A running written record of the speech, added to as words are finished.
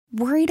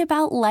Worried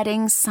about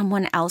letting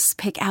someone else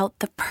pick out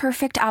the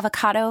perfect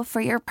avocado for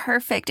your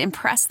perfect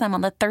impress them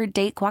on the third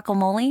date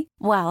guacamole?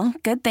 Well,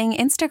 good thing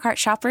Instacart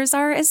shoppers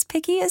are as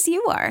picky as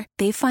you are.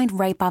 They find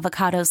ripe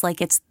avocados like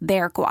it's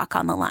their guac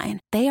on the line.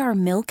 They are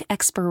milk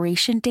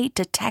expiration date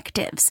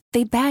detectives.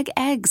 They bag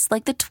eggs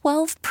like the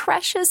 12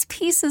 precious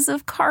pieces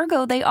of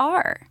cargo they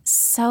are.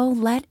 So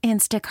let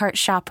Instacart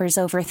shoppers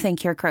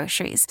overthink your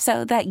groceries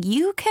so that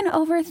you can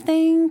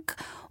overthink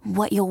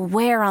what you'll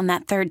wear on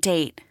that third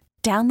date.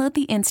 Download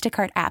the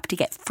Instacart app to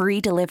get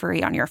free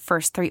delivery on your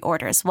first 3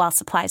 orders while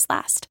supplies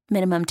last.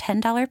 Minimum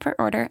 $10 per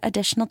order.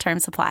 Additional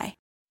terms apply.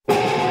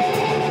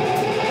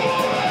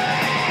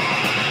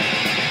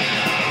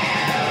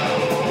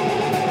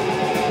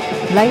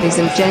 Ladies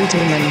and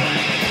gentlemen,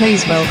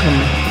 please welcome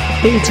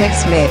B-Tech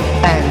Smith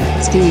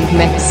and Steve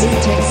Mex.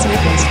 B-Tech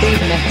Smith and Steve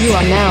Mex. You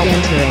are now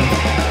entering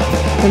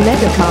the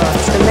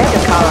MegaCast. The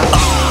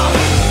MegaCast.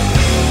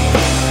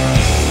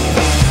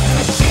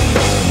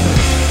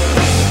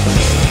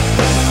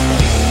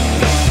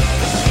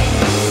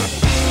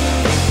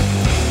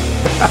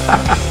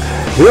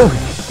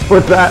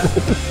 With that,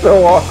 this is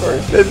so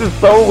awkward. This is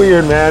so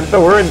weird, man.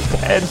 So we're in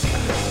Ted's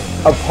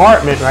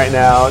apartment right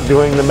now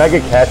doing the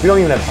MegaCast. We don't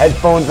even have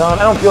headphones on.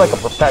 I don't feel like a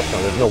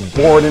professional. There's no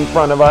board in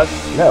front of us.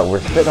 No,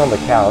 we're sitting on the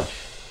couch.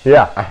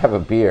 Yeah. I have a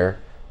beer.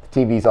 The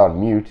TV's on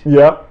mute.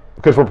 Yep.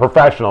 Because we're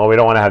professional. We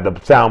don't want to have the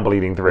sound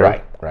bleeding through.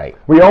 Right.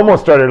 We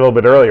almost started a little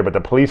bit earlier, but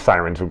the police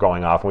sirens were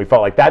going off, and we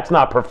felt like that's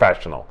not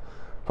professional.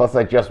 Plus,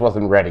 I just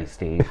wasn't ready,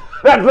 Steve.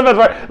 That's the best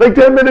part. Like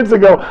 10 minutes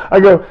ago, I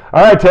go,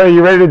 all right, Ted,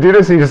 you ready to do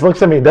this? And he just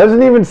looks at me. Doesn't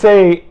give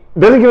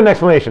an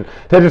explanation.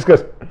 Ted just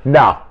goes,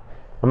 no.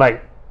 I'm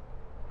like,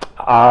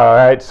 all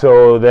right,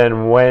 so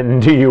then when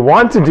do you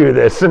want to do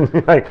this?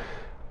 And like,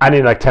 I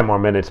need like 10 more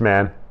minutes,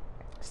 man.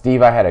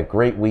 Steve, I had a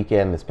great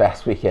weekend this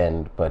past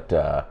weekend, but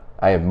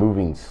I am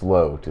moving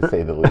slow, to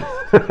say the least.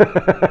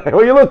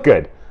 Well, you look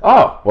good.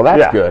 Oh, well,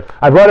 that's good.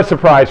 I brought a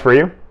surprise for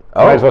you.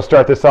 Oh. Might as well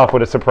start this off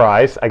with a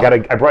surprise. I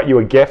brought you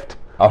a gift.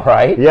 All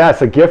right.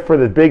 Yes, a gift for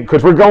the big,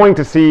 because we're going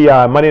to see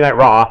Monday Night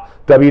Raw,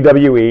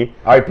 WWE.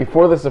 All right,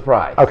 before the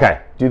surprise.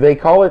 Okay. Do they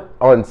call it,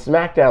 on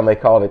SmackDown, they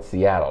call it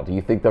Seattle. Do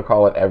you think they'll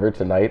call it ever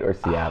tonight or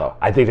Seattle?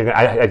 I think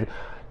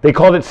they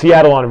called it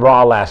Seattle on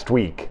Raw last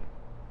week.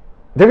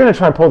 They're going to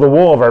try and pull the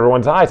wool over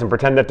everyone's eyes and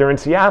pretend that they're in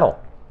Seattle.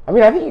 I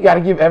mean, I think you got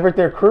to give Everett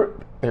their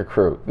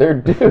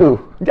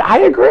due. I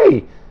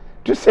agree.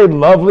 Just say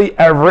lovely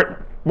Everett,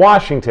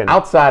 Washington.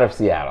 Outside of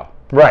Seattle.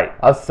 Right.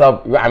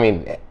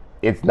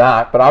 It's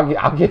not, but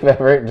I'll give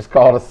Everett, just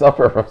call it a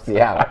suburb of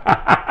Seattle.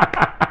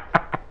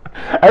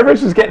 Everett's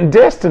just getting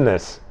dissed in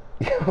this.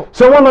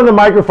 Someone on the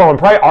microphone,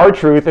 probably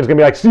R-Truth, is going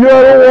to be like,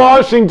 Seattle,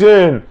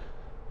 Washington,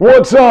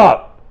 what's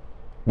up?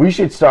 We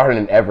should start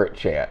an Everett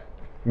chant.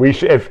 We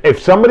should. If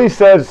somebody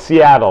says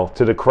Seattle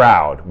to the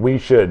crowd, we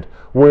should.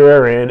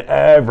 We're in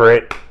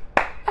Everett.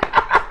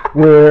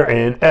 We're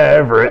in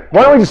Everett.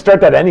 Why don't we just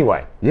start that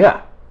anyway?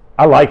 Yeah.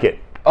 I like it.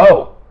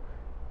 Oh.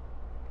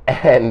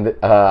 And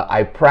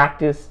I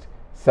practiced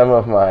some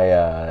of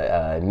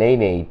my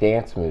Nene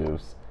dance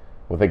moves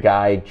with a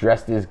guy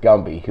dressed as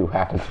Gumby who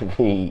happened to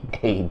be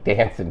a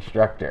dance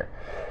instructor.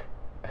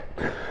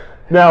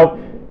 Now,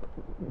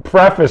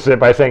 preface it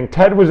by saying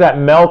Ted was at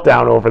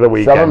Meltdown over the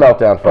weekend. Summer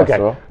Meltdown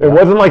Festival. Okay. It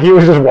wasn't like he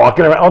was just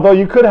walking around, although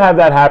you could have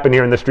that happen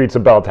here in the streets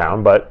of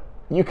Belltown, but...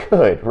 You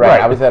could, right.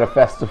 I was at a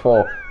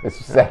festival this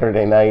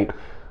Saturday night.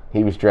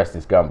 He was dressed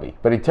as Gumby.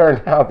 But it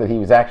turned out that he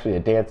was actually a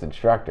dance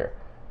instructor.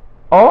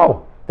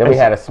 Oh. Then we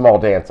had a small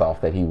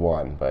dance-off that he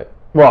won, but...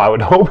 Well, I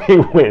would hope he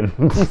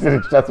wins.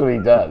 That's what he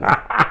does.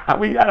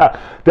 We gotta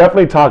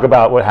definitely talk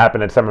about what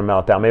happened at Summer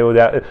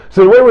Meltdown.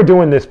 So the way we're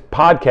doing this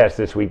podcast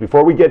this week,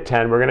 before we get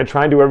 10, we're going to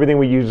try and do everything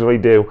we usually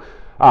do.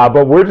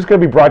 But we're just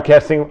going to be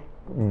broadcasting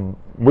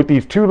with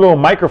these 2 little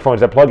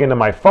microphones that plug into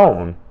my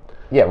phone.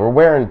 Yeah, we're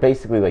wearing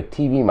basically like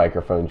TV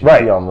microphones you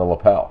see on the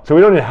lapel. So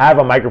we don't even have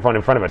a microphone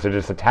in front of us. They're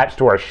just attached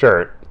to our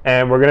shirt.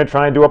 And we're going to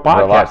try and do a podcast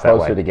we're a lot that way.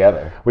 closer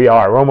together. We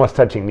are. We're almost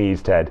touching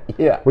knees, Ted.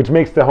 Yeah. Which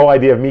makes the whole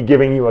idea of me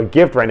giving you a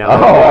gift right now.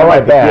 Oh, my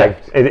bad.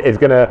 It's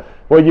going to...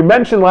 Well, you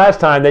mentioned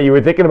last time that you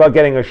were thinking about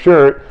getting a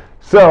shirt.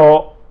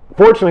 So,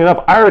 fortunately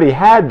enough, I already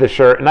had the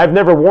shirt, and I've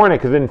never worn it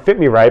because it didn't fit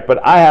me right, but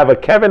I have a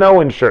Kevin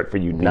Owens shirt for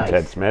you, nice.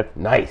 Ted Smith.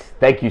 Nice.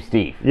 Thank you,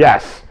 Steve.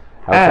 Yes.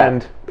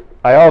 And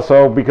I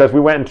also, because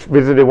we went and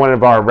visited one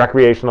of our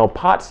recreational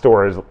pot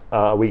stores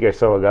a week or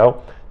so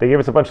ago, they gave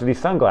us a bunch of these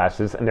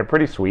sunglasses, and they're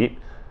pretty sweet.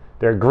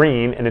 They're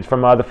green, and it's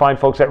from the fine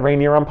folks at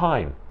Rainier on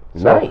Pine.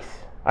 So nice.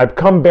 I've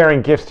come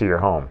bearing gifts to your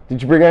home.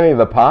 Did you bring any of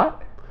the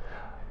pot?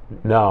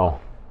 No.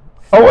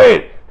 Oh,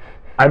 wait.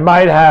 I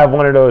might have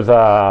one of those, what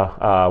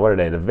are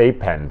they, the vape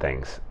pen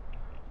things.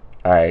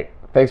 All right.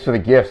 Thanks for the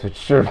gifts, but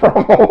sure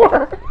no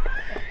more.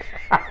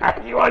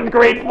 You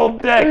ungrateful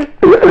dick.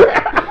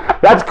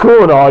 That's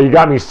cool and all. You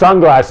got me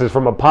sunglasses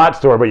from a pot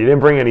store, but you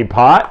didn't bring any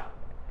pot?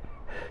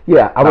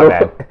 Yeah.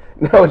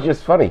 No, it's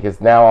just funny because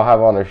now I'll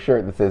have on a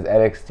shirt that says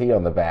NXT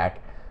on the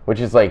back, which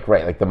is like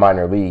the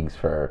minor leagues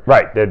for...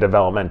 Right, they're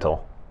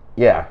developmental.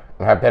 Yeah.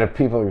 And I bet if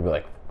people would be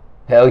like,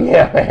 Hell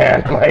yeah,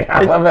 man. Like,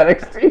 I love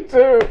NXT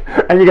too.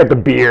 And you got the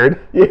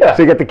beard. Yeah.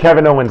 So you got the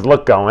Kevin Owens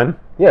look going.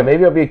 Yeah,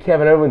 maybe I'll be a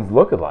Kevin Owens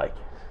lookalike.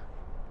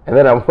 And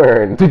then I'm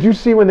wearing... Did you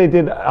see when they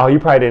did... Oh, you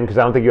probably didn't because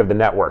I don't think you have the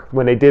network.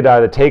 When they did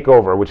the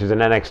TakeOver, which is an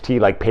NXT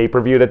like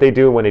pay-per-view that they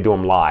do when they do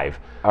them live.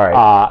 All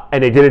right.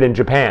 And they did it in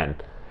Japan.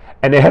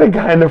 And they had a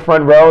guy in the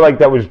front row like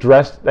that was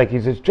dressed like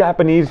he's this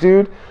Japanese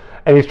dude.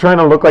 And he's trying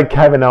to look like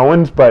Kevin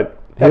Owens, but...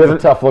 That's a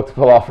tough look to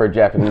pull off for a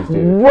Japanese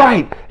dude.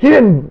 Right. He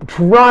didn't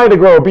try to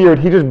grow a beard.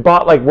 He just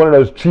bought like one of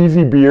those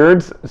cheesy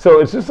beards. So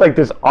it's just like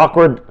this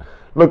awkward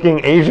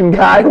looking Asian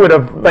guy with a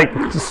like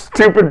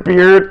stupid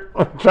beard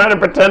trying to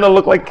pretend to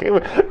look like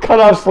cut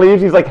off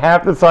sleeves. He's like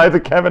half the size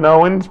of Kevin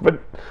Owens,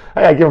 but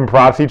I give him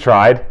props. He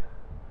tried.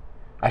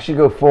 I should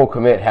go full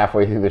commit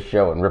halfway through the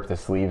show and rip the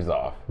sleeves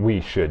off.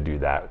 We should do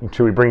that.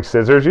 Should we bring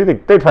scissors? You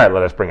think they'd probably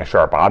let us bring a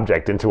sharp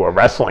object into a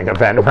wrestling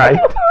event, right?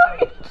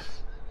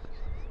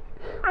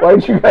 Why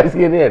did you guys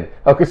get in?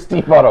 Oh, because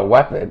Steve bought a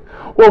weapon.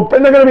 Well,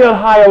 and they're going to be on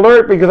high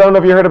alert because I don't know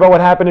if you heard about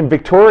what happened in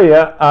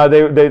Victoria.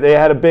 They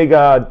had a big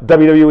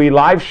WWE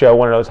live show,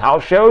 one of those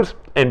house shows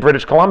in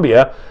British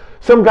Columbia.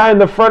 Some guy in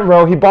the front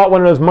row, he bought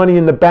one of those Money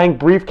in the Bank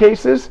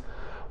briefcases.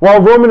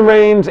 While Roman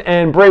Reigns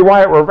and Bray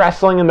Wyatt were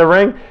wrestling in the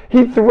ring,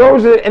 he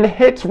throws it and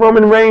hits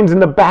Roman Reigns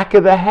in the back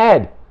of the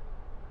head.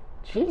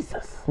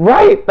 Jesus.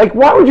 Right? Like,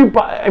 why would you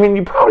buy? I mean,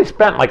 you probably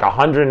spent like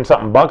 $100 and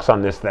something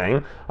on this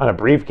thing, on a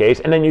briefcase,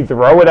 and then you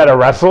throw it at a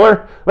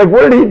wrestler? Like,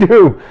 what did he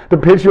do to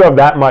piss you off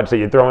that much that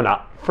you're throwing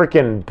a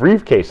freaking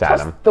briefcase at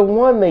him? The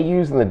one they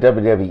use in the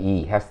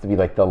WWE has to be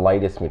like the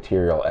lightest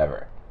material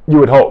ever. You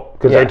would hope,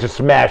 because they're just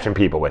smashing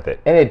people with it.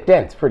 And it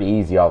dents pretty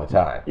easy all the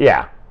time.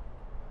 Yeah.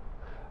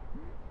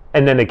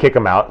 And then they kick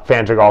him out.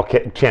 Fans are all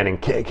chanting,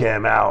 kick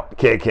him out,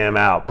 kick him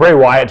out. Bray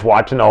Wyatt's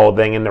watching the whole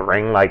thing in the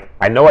ring. Like,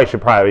 I know I should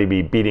probably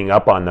be beating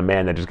up on the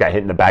man that just got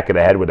hit in the back of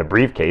the head with a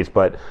briefcase,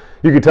 but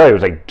you could tell he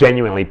was like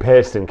genuinely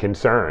pissed and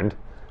concerned.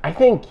 I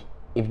think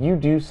if you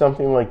do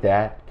something like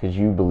that because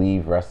you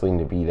believe wrestling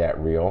to be that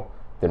real,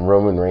 then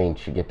Roman Reigns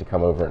should get to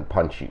come over and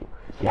punch you.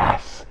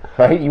 Yes.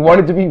 Right? You want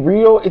it to be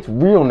real? It's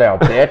real now,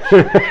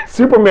 bitch.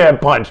 Superman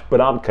punch,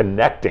 but I'm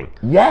connecting.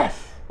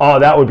 Yes. Oh,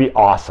 that would be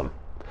awesome.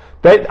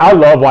 I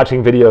love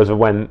watching videos of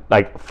when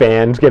like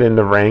fans get in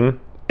the ring.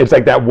 It's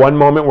like that one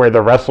moment where the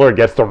wrestler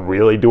gets to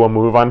really do a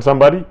move on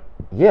somebody.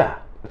 Yeah.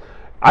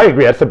 I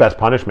agree. That's the best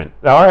punishment.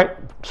 All right,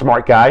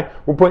 smart guy.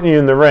 We're putting you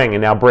in the ring,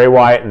 and now Bray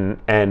Wyatt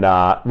and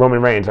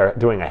Roman Reigns are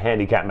doing a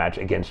handicap match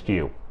against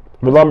you.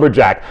 The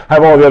lumberjack.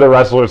 Have all the other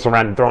wrestlers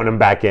surrounded, throwing him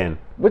back in.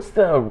 What's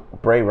the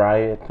Bray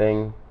Wyatt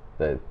thing?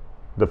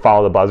 The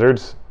follow the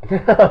buzzards?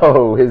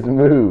 No, his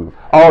move.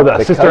 Oh,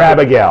 the Sister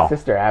Abigail.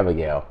 Sister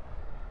Abigail.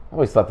 I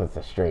always thought that's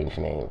a strange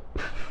name.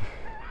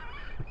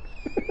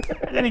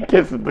 And then he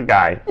kisses the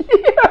guy.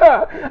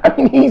 Yeah. I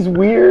mean, he's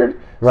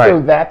weird, right.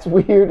 So that's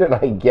weird, and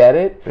I get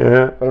it.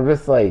 Yeah. But I'm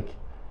just like,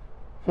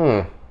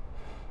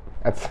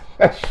 that's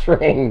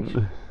strange.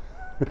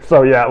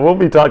 So, yeah, we'll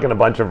be talking a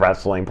bunch of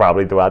wrestling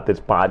probably throughout this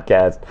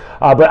podcast.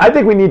 But I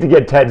think we need to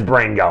get Ted's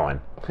brain going.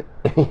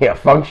 Yeah,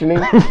 functioning?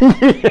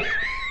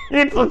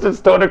 It's such a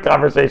stoner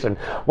conversation.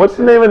 What's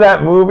the name of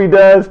that movie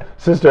does?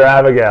 Sister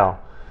Abigail.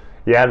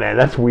 Yeah, man,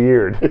 that's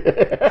weird.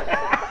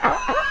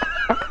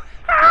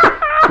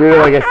 Dude,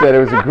 like I said, it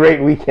was a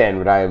great weekend,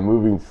 but I am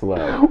moving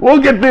slow. We'll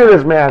get through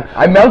this, man.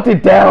 I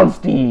melted down,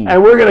 Steve.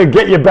 And we're going to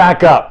get you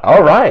back up.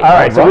 All right. All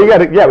right, so we got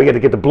to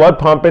get the blood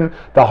pumping,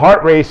 the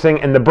heart racing,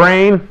 and the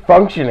brain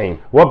functioning.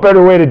 What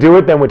better way to do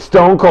it than with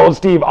Stone Cold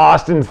Steve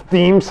Austin's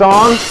theme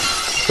song?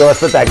 So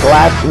let's let that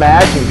glass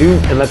smash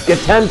and let's get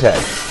 10,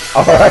 Ted.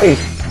 All right.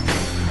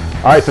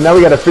 All right, so now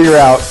we got to figure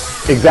out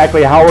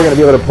exactly how we're going to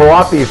be able to pull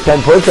off these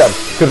 10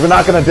 push-ups because we're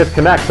not going to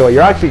disconnect. So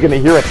you're actually going to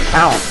hear it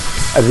count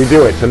as we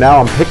do it. So now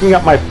I'm picking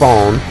up my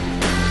phone.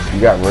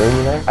 You got room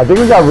in there? I think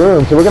we got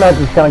room, so we're going to have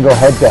to just kind of go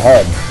head to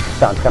head.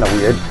 Sounds kind of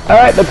weird. All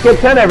right, let's get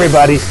 10,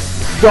 everybody.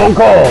 Stone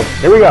Cold.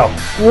 Here we go.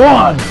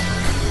 1,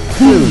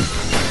 2,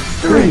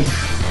 3,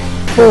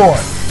 4,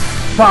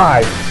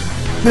 5,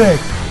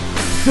 6,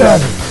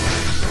 7,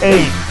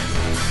 8,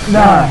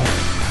 9,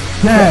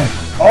 10.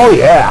 Oh,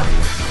 yeah.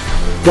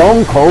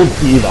 Stone Cold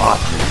Steve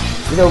Austin.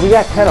 You know, we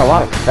got 10 a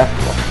lot of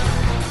festivals.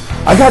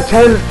 I got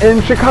 10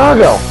 in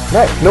Chicago.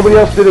 Nice. Nobody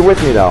else did it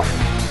with me, though.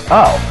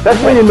 Oh.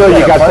 That's when you know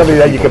you got somebody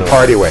that you can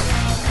party with.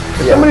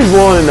 If somebody's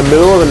willing in the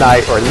middle of the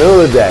night or in the middle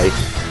of the day,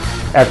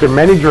 after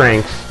many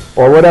drinks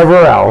or whatever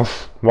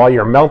else, while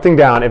you're melting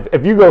down,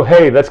 if you go,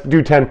 hey, let's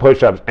do 10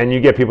 push-ups, and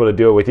you get people to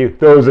do it with you,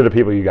 those are the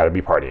people you got to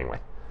be partying with.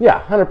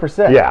 Yeah,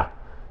 100%. Yeah.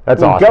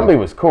 That's awesome. Gumby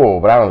was cool,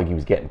 but I don't think he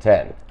was getting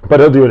 10.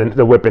 But he'll do it in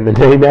the whip in the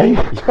nay-nay.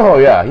 Oh,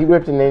 yeah. He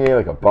whipped a nay-nay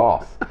like a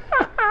boss.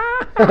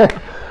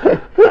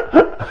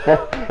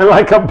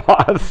 Like a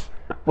boss.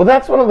 Well,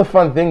 that's one of the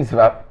fun things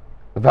about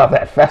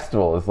that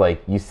festival is,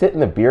 like, you sit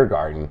in the beer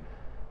garden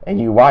and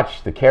you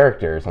watch the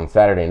characters on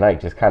Saturday night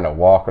just kind of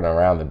walking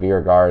around the beer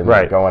garden,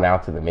 right, going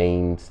out to the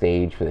main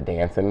stage for the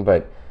dancing.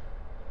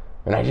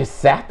 And I just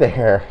sat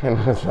there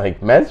and was,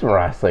 like,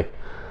 mesmerized. Like,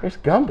 there's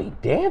Gumby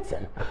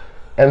dancing.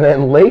 And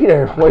then way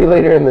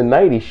later in the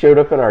night, he showed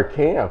up in our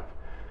camp.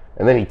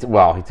 And then he took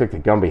the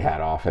Gumby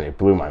hat off, and it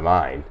blew my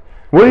mind.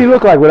 What did he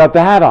look like without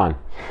the hat on?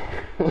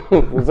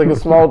 It was like a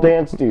small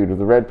dance dude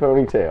with a red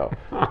ponytail.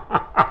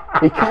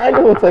 He kind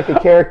of looked like a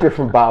character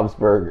from Bob's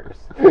Burgers.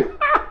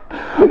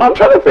 I'm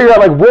trying to figure out,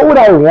 like, what would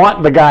I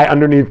want the guy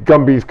underneath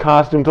Gumby's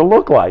costume to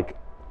look like?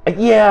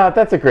 Yeah,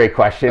 that's a great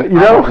question. You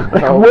know?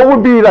 What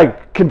would be,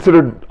 like,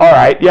 considered, all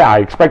right, yeah, I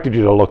expected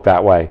you to look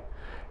that way.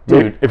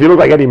 Dude, if you look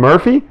like Eddie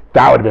Murphy,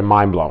 that would have been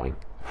mind-blowing.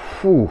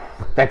 Whew,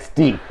 that's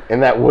deep,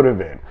 and that would have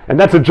been. And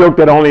that's a joke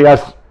that only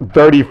us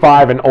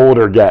 35 and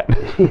older get.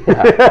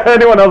 Yeah.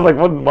 Anyone else like,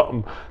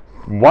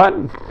 what?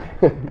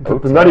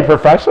 The Nutty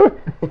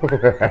Professor?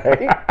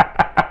 Right?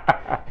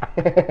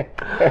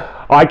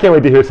 Oh, I can't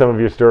wait to hear some of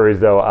your stories,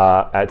 though,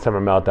 at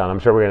Summer Meltdown. I'm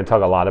sure we're going to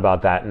talk a lot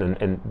about that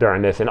and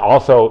during this. And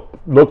also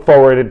look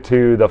forward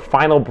to the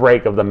final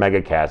break of the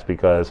MegaCast,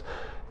 because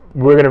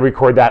we're going to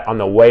record that on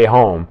the way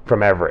home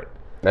from Everett.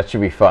 That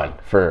should be fun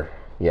for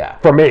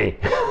me.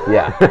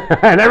 Yeah.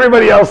 And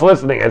everybody else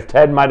listening, as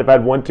Ted might have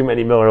had one too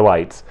many Miller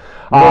Lights.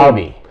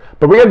 Maybe.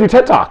 But we're going to do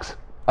TED Talks.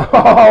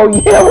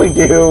 Oh, yeah, we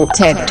do.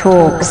 TED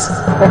Talks,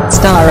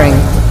 starring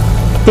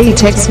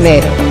B-Tech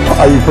Smith.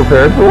 Are you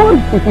prepared for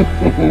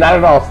one? Not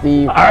at all,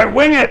 Steve. All right,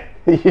 wing it.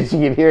 You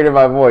can hear it in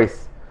my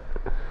voice.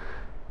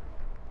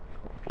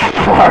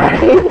 All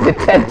right, the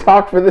TED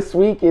Talk for this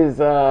week is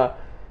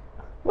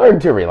learn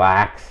to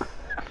relax.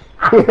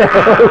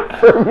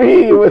 For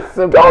me, it was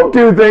simple. Don't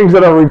do things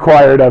that are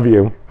required of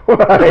you.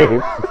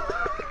 Right.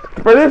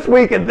 For this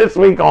week and this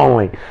week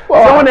only.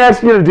 Well, someone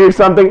asks you to do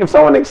something, if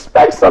someone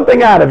expects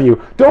something out of you,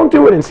 don't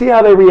do it and see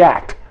how they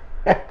react.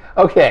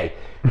 Okay,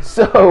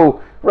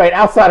 so, right,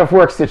 outside of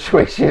work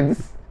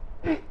situations,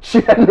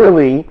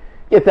 generally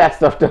get that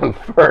stuff done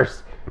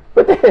first.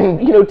 But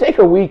then, take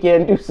a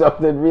weekend, do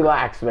something,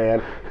 relax,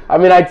 man. I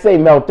mean, I'd say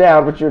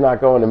meltdown, but you're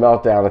not going to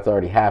meltdown. It's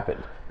already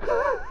happened.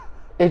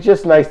 It's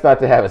just nice not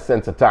to have a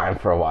sense of time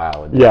for a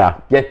while. And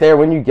get there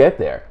when you get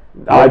there.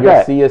 I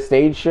go see a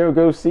stage show,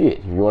 go see it.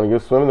 If you want to go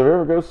swim in the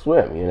river, go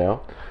swim,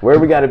 Where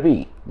we got to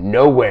be?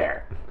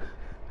 Nowhere.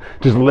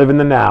 Just live in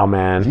the now,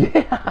 man.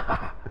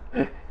 Yeah.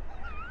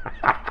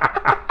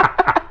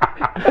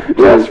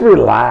 Just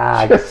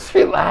relax. Just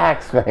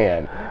relax,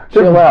 man.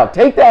 Chill out.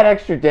 Take that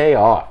extra day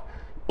off.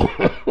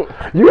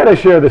 You got to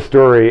share the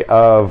story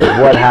of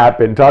what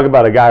happened. Talk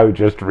about a guy who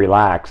just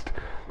relaxed.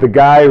 The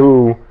guy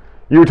who...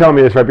 You were telling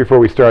me this right before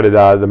we started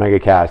the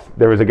MegaCast.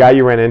 There was a guy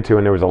you ran into,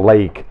 and there was a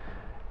lake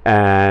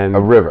and... A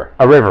river.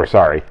 A river,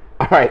 sorry.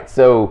 All right,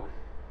 so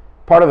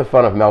part of the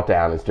fun of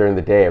Meltdown is during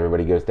the day,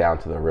 everybody goes down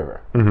to the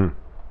river. Mm-hmm.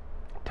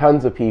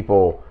 Tons of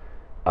people...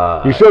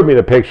 you showed me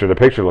the picture. The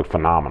picture looked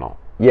phenomenal.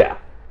 Yeah.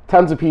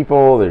 Tons of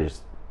people.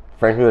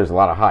 Frankly, there's a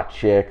lot of hot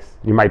chicks.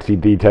 You might see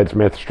D. Ted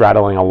Smith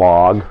straddling a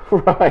log.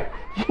 Right.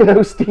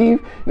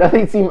 Steve,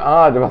 nothing seemed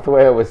odd about the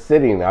way I was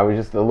sitting. I was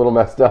just a little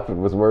messed up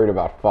and was worried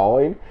about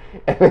falling.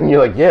 And then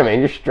you're like, yeah, man,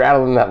 you're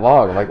straddling that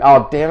log. I'm like,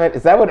 oh, damn it.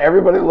 Is that what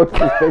everybody that looks at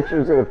these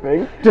pictures going to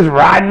think? Just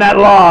riding that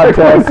log,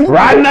 Ted.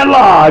 Riding that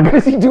log. What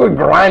is he doing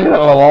grinding on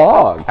a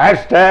log?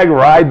 Hashtag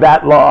ride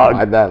that log.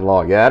 Ride that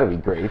log. Yeah, that'd be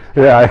great.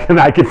 Yeah, and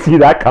I can see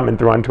that coming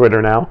through on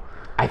Twitter now.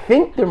 I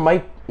think there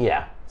might,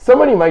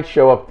 somebody might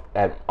show up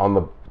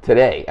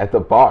today at the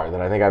bar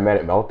that I think I met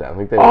at Meltdown.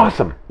 I think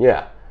awesome.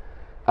 Yeah.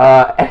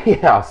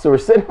 Anyhow, so we're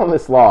sitting on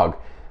this log.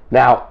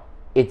 Now,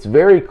 it's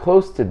very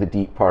close to the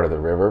deep part of the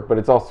river, but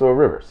it's also a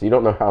river, so you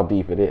don't know how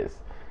deep it is.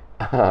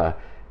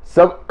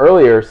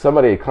 Earlier,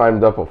 somebody had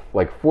climbed up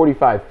like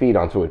 45 feet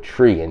onto a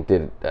tree and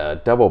did a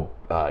double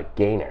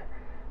gainer.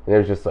 And it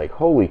was just like,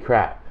 holy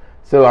crap.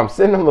 So I'm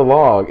sitting on the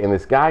log, and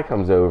this guy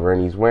comes over,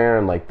 and he's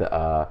wearing like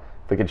the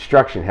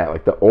construction hat,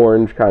 like the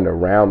orange kind of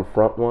round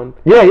front one.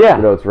 Yeah, yeah.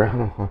 It's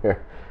round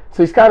here.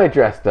 So he's kind of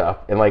dressed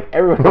up, and like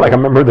everyone... Like a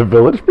member of the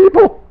Village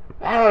People?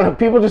 I don't know.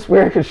 People just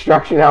wear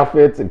construction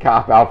outfits and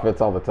cop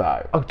outfits all the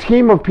time. A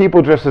team of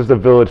people dressed as the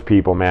Village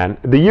People, man.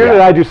 The year that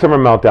I do Summer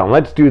Meltdown,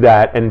 let's do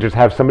that and just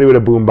have somebody with a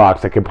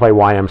boombox that can play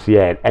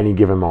YMCA at any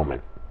given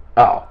moment.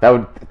 Oh,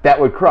 that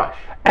would crush.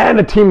 And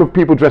a team of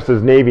people dressed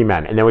as Navy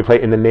men, and then we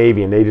play in the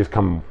Navy, and they just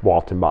come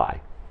waltzing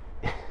by.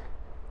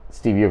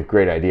 Steve, you have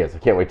great ideas. I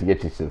can't wait to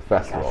get you to the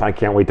festival. Yes, I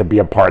can't wait to be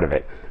a part of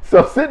it.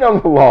 So sitting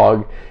on the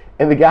log,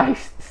 and the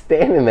guy's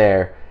standing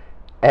there,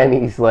 and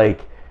he's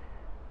like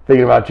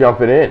thinking about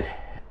jumping in.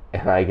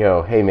 And I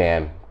go, hey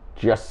man,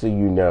 just so you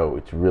know,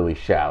 it's really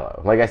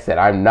shallow. Like I said,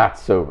 I'm not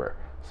sober,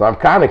 so I'm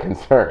kind of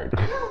concerned.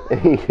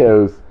 And he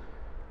goes,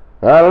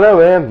 I don't know,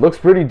 man, looks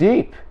pretty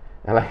deep.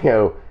 And I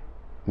go,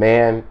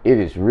 man, it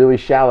is really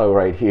shallow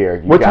right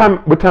here. What time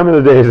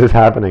of the day is this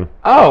happening?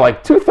 Oh,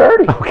 like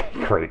 2:30.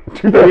 Okay, great.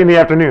 2:30 in the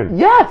afternoon.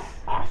 Yes.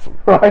 Awesome.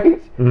 Right?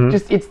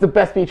 Mm-hmm. It's the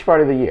best beach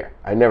party of the year.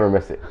 I never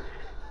miss it.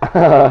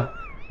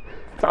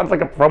 Sounds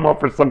like a promo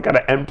for some kind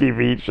of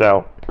MTV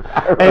show.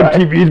 Right.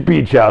 MTV's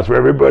Beach House, where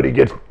everybody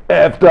gets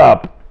effed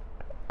up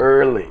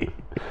early.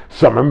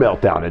 Summer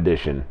Meltdown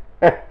edition.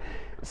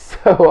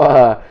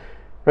 So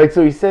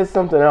he says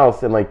something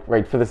else, and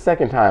for the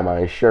second time, I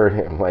assured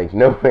him,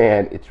 no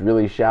man, it's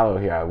really shallow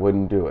here. I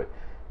wouldn't do it.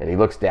 And he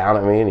looks down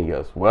at me and he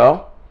goes,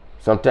 well,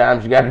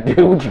 sometimes you gotta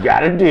do what you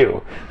gotta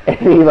do. And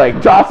he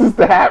like tosses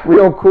the hat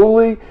real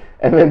coolly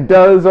and then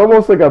does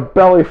almost like a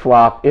belly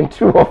flop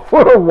into a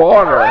foot of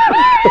water.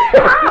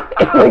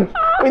 And like,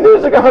 I mean,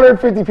 there's like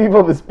 150 people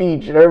at this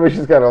beach, and everybody's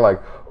just kind of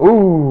like,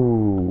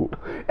 ooh.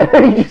 And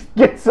then he just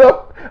gets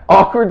up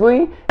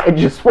awkwardly and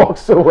just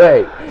walks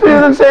away. So he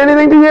doesn't say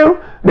anything to you?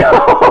 No.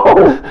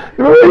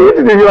 What do you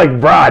do? You're like,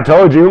 bruh, I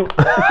told you.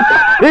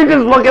 You're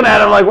just looking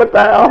at him like, what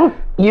the hell?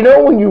 You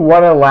know when you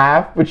want to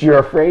laugh, but you're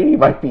afraid he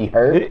might be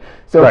hurt?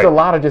 So it's a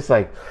lot of just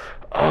like,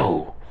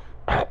 oh.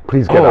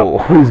 Please get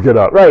up. Please get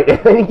up. Right,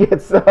 and then he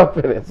gets up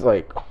and it's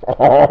like,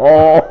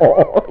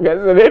 oh, I guess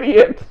an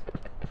idiot.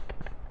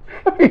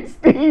 I mean,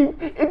 Steve,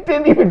 it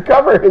didn't even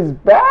cover his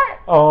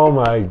back. Oh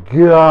my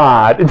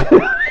God.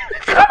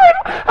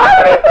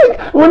 How do you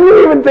think? Wouldn't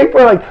you even think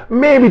for like,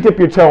 maybe dip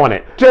your toe in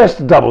it?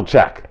 Just double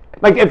check.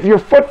 Like if your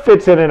foot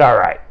fits in it, all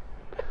right.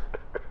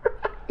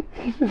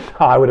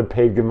 Oh, I would have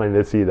paid good money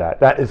to see that.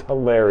 That is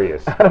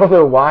hilarious. I don't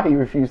know why he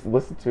refused to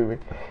listen to me.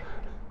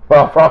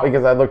 Well, probably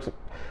because I looked...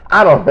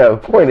 I don't know.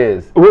 The point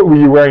is... Were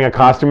you wearing a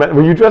costume?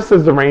 Were you dressed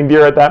as the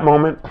reindeer at that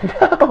moment?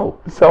 No.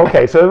 So,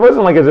 okay. So it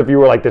wasn't like as if you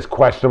were like this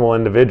questionable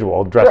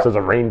individual dressed as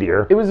a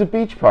reindeer. It was a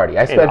beach party.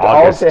 I spent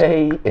all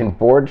day in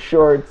board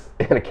shorts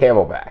and a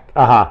camelback.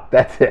 Uh-huh.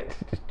 That's it.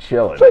 Just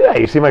chilling. So yeah,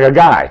 you seem like a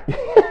guy.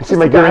 You seem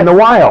like you're in the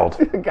wild.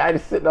 The guy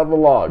just sitting on the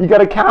log. You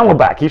got a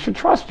camelback. He should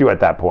trust you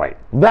at that point.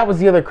 That was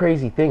the other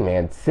crazy thing,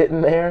 man.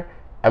 Sitting there,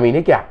 I mean,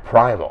 it got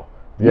primal.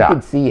 You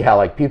could see how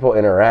like people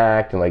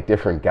interact and like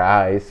different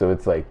guys. So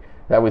it's like,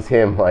 that was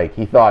him, like,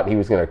 he thought he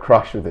was going to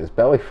crush with his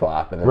belly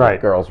flop, and then the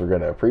girls were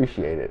going to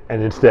appreciate it.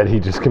 And instead, he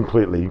just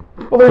completely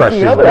there's crushed the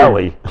his other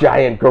belly.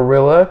 Giant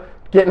gorilla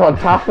getting on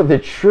top of the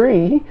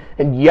tree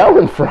and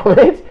yelling from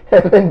it,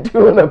 and then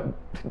doing a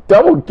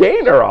double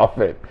gainer off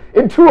it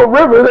into a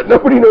river that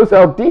nobody knows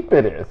how deep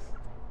it is.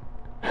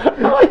 I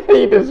like how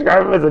you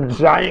describe him as a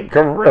giant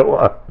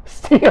gorilla.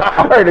 Steve,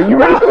 all right, are you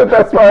ready for the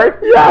best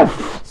part?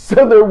 Yes!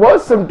 So there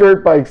was some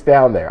dirt bikes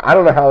down there. I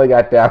don't know how they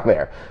got down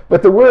there.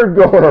 But the word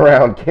going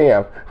around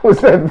camp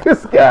was that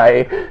this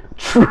guy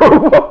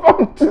drove up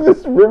onto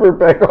this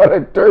riverbank on a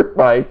dirt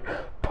bike,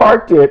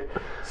 parked it,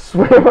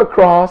 swam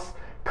across,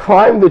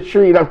 climbed the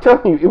tree. And I'm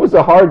telling you, it was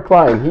a hard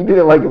climb. He did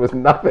it like it was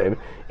nothing.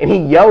 And he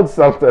yelled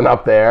something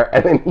up there,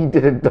 and then he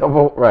did a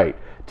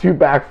two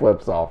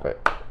backflips off it.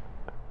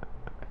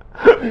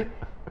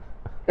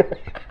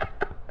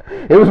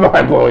 It was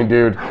mind-blowing,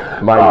 dude.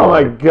 Oh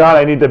my God,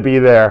 I need to be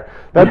there.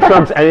 That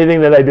trumps anything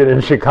that I did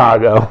in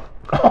Chicago.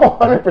 Oh,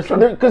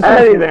 100%. Because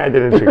anything I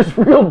did in Chicago. There's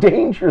real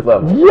danger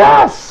level.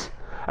 Yes!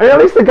 I mean, at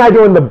least the guy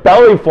doing the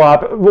belly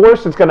flop, the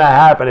worst that's going to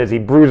happen is he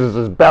bruises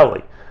his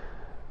belly.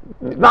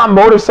 Not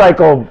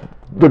motorcycle,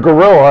 the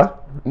gorilla.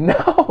 No.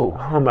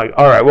 Oh my,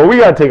 all right, well, we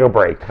got to take a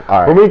break. All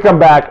right. When we come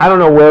back, I don't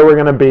know where we're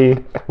going to be.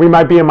 We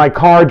might be in my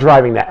car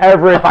driving to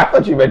Everett. Oh, I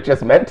thought you meant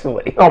just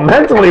mentally. Oh,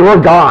 mentally, we're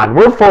gone.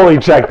 We're fully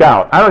checked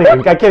out. I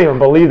can't even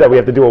believe that we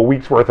have to do a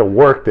week's worth of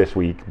work this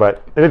week,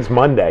 but it's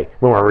Monday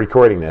when we're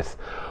recording this.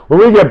 When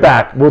we get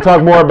back, we'll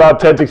talk more about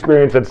Ted's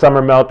experience at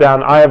Summer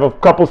Meltdown. I have a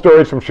couple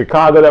stories from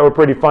Chicago that were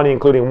pretty funny,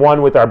 including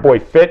one with our boy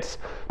Fitz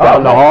down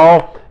in the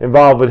hall,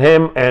 involved with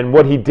him, and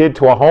what he did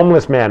to a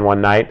homeless man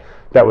one night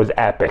that was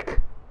epic.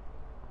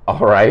 All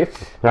right.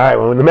 All right,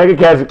 when the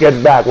MegaCast gets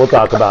back, we'll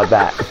talk about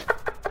that.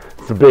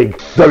 It's a big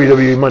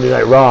WWE Monday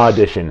Night Raw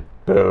edition.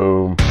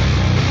 Boom.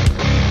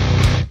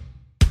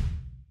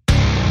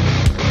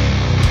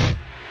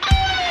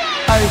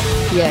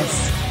 Oh,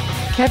 yes.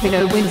 Kevin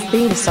Owens'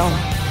 theme song.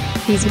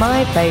 He's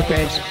my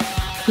favorite.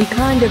 He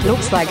kind of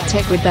looks like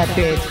Tech with that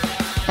beard.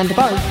 And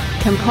both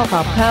can pop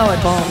up power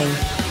bombing.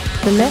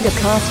 The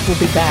MegaCast will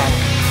be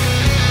back.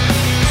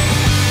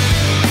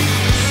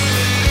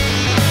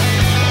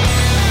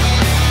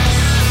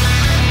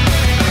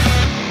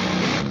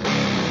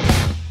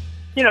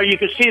 You know, you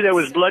could see there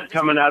was blood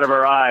coming out of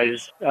her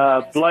eyes,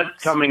 blood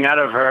coming out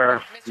of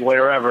her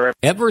wherever.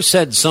 Ever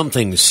said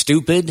something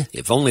stupid?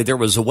 If only there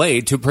was a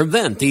way to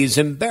prevent these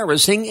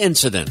embarrassing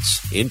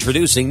incidents.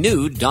 Introducing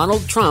new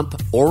Donald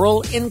Trump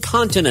oral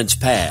incontinence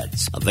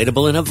pads.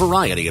 Available in a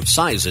variety of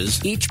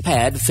sizes, each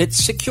pad fits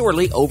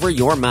securely over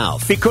your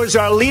mouth. Because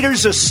our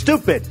leaders are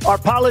stupid, our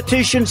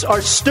politicians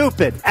are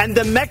stupid, and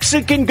the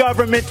Mexican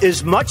government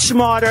is much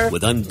smarter.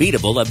 With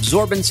unbeatable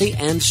absorbency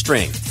and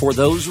strength for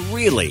those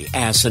really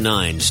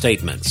asinine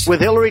statements. With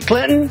Hillary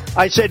Clinton,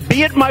 I said,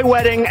 be at my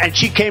wedding, and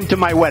she came to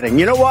my wedding.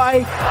 You know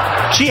why?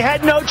 She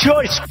had no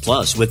choice.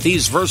 Plus, with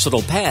these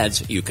versatile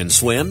pads, you can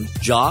swim,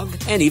 jog,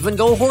 and even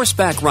go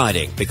horseback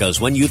riding.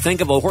 Because when you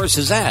think of a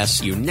horse's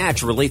ass, you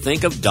naturally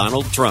think of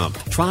Donald Trump.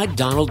 Try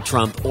Donald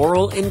Trump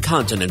oral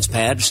incontinence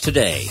pads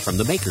today from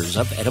the makers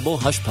of Edible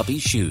Hush Puppy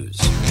shoes.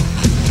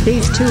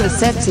 These two are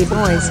sexy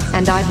boys,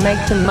 and I'd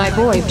make them my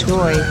boy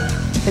toy.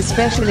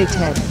 Especially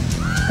Ted.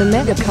 The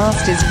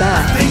MegaCast is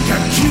back. I think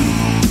I'm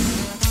cute.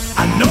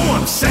 I know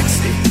I'm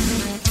sexy.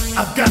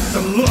 I've got the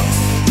looks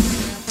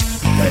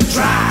that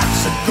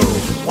drives a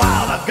girl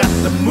wild. I've got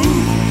the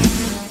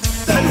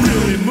moves that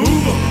really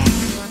move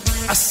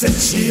them. I said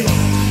chill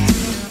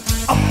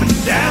up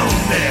and down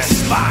their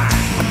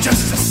spine. I'm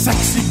just a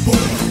sexy boy.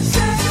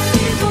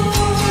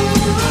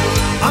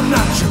 I'm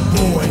not your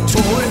boy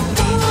toy.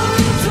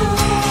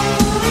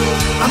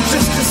 I'm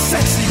just a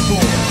sexy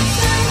boy.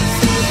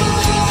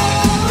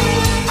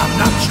 I'm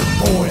not your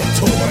boy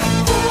toy.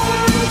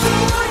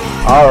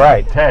 All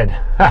right, Ted.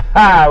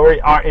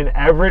 We are in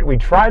Everett. We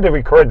tried to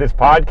record this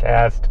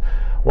podcast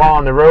while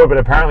on the road, but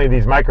apparently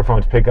these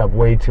microphones pick up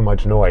way too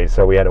much noise,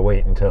 so we had to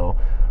wait until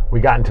we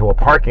got into a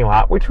parking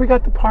lot, which we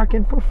got to park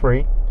in for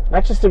free.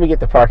 Not just did we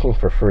get the parking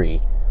for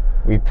free,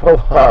 we pull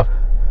up.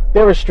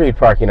 There was street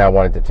parking I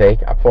wanted to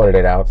take. I pointed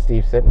it out.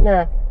 Steve said,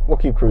 nah, we'll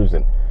keep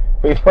cruising.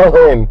 We pull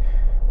in,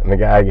 and the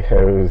guy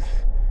goes,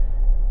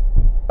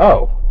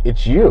 oh,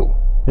 it's you.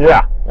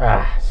 Yeah.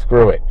 Ah,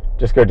 screw it.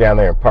 Just go down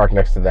there and park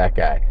next to that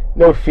guy.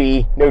 No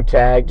fee, no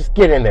tag. Just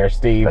get in there,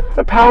 Steve. That's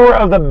the power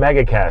of the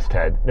MegaCast,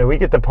 Ted. Now, we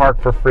get to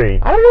park for free.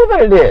 I don't know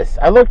that it is.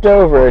 I looked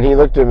over, and he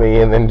looked at me,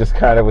 and then just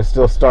kind of was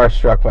still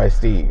starstruck by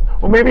Steve.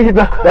 Well, maybe he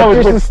thought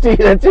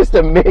That's just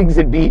a Miggs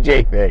and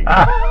BJ thing.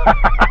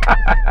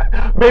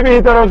 Maybe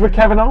he thought I was with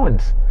Kevin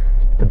Owens.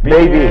 The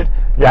beard, Maybe.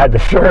 You had the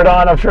shirt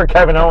on. I'm sure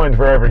Kevin Owens,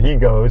 wherever he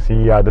goes,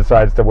 he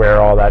decides to wear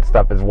all that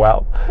stuff as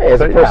well. Hey, as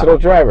a personal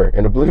driver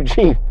in a blue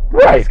Jeep.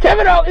 Right. He's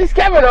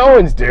Kevin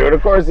Owens, dude.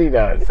 Of course he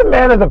does. He's a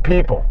man of the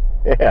people.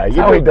 Yeah, That's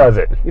how he does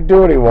it. You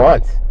do what he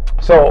wants.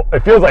 So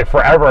it feels like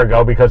forever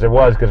ago because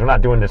because we're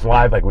not doing this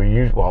live like we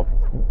usually, well,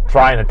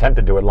 try and attempt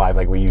to do it live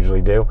like we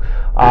usually do.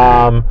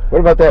 What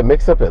about that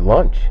mix-up at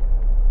lunch?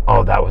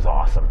 Oh, that was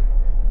awesome.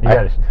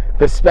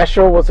 The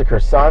special was a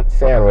croissant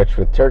sandwich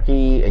with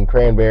turkey and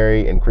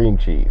cranberry and cream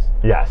cheese.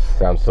 Yes.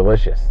 Sounds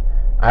delicious.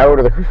 I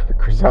ordered the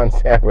croissant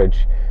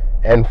sandwich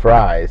and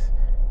fries,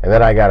 and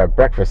then I got a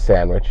breakfast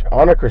sandwich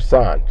on a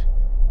croissant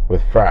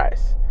with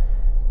fries,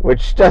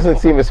 which doesn't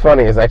seem as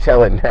funny as I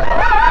tell it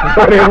now.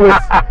 But it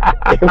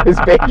was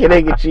bacon,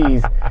 egg, and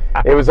cheese.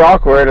 It was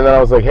awkward, and then I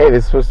was like, hey,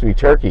 this is supposed to be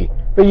turkey.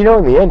 But in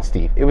the end,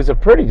 Steve, it was a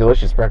pretty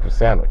delicious breakfast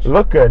sandwich. It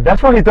looked good.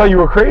 That's why he thought you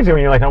were crazy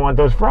when you're like, I want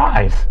those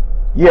fries.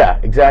 Yeah,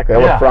 exactly. I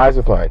want fries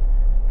with mine.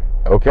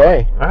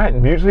 Okay. All right,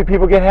 and usually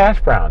people get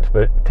hash browns,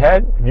 but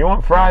Ted, if you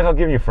want fries, I'll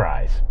give you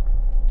fries.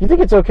 You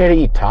think it's okay to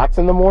eat tots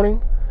in the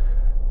morning?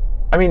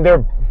 I mean,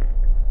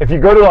 if you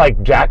go to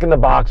like Jack in the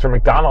Box or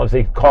McDonald's,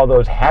 they call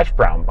those hash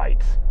brown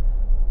bites.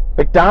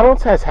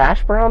 McDonald's has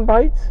hash brown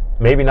bites?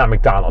 Maybe not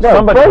McDonald's.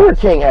 No, Burger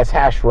King has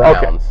hash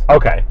rounds.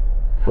 Okay.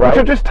 Right? Which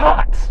are just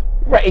tots.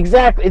 Right,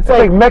 exactly. It's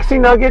like Mexi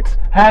Nuggets,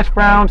 hash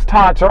browns,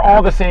 tots are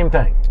all the same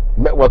thing.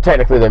 Well,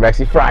 technically they're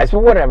Mexi fries, but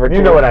whatever.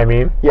 You know what I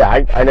mean.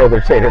 Yeah, I know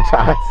they're tater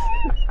tots.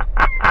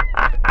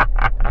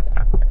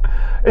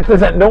 Does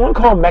that no one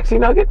call them Mexi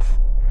Nuggets?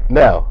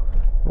 No.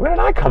 Where did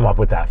I come up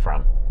with that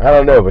from? I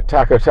don't know, but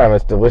Taco Time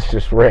has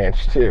delicious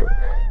ranch, too.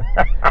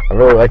 I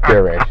really like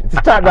their ranch. It's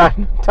a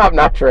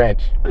top-notch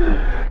ranch.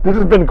 This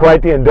has been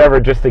quite the endeavor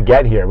just to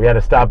get here. We had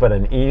to stop at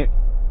an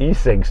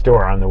e-cig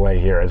store on the way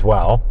here as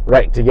well.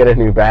 Right, to get a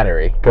new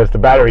battery. Because the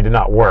battery did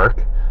not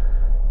work.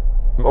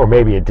 Or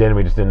maybe it did,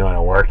 we just didn't know how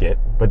to work it.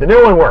 But the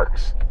new one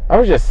works. I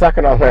was just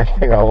sucking on that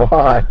thing a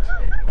lot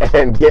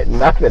and getting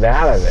nothing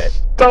out of it.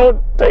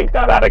 Don't take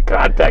that out of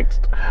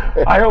context.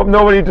 I hope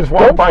nobody just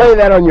won't Don't play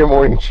that on your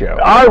morning show.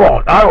 I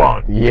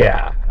won't.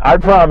 Yeah. I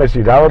promise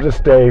you, I will just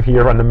stay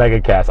here on the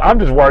MegaCast. I'm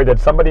just worried that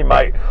somebody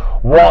might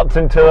waltz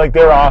into like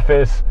their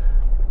office.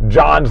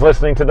 John's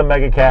listening to the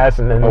MegaCast,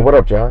 and then what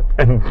up, John?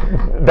 And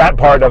that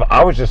part of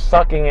I was just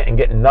sucking it and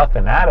getting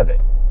nothing out of it.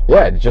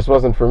 Yeah, it just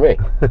wasn't for me.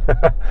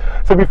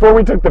 So before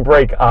we took the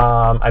break,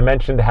 I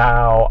mentioned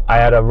how I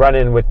had a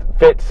run-in with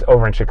Fitz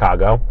over in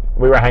Chicago.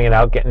 We were hanging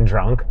out, getting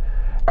drunk,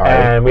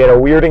 and we had a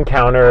weird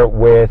encounter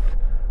with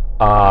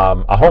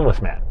a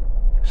homeless man.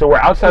 So we're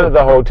outside of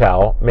the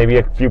hotel. Maybe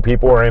a few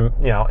people were,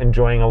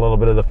 enjoying a little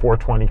bit of the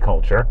 420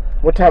 culture.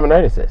 What time of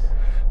night is this?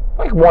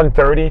 Like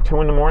 1:30,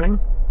 2 in the morning.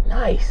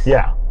 Nice.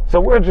 Yeah. So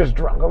we're just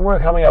drunk, and we're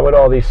coming up with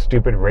all these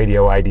stupid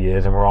radio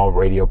ideas, and we're all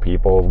radio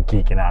people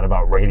geeking out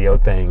about radio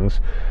things,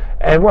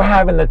 and we're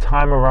having the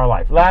time of our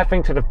life,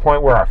 laughing to the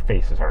point where our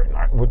faces hurting,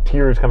 with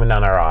tears coming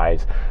out of our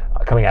eyes,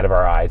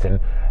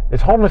 and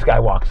this homeless guy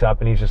walks up,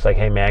 and he's just like,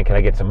 "Hey man, can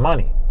I get some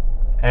money?"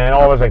 And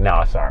all of us like,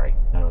 "No, sorry."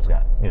 None of us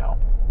got,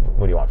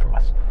 what do you want from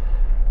us?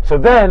 So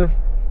then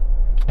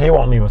he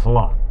won't leave us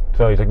alone.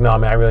 So he's like, "No,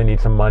 man, I really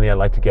need some money. I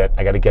got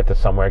to get to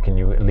somewhere. Can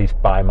you at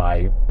least buy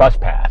my bus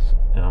pass?"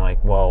 And I'm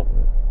like, "Well,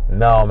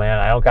 no, man,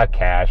 I don't got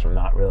cash. I'm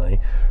not really."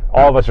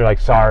 All of us are like,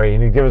 "Sorry."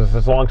 And he gives us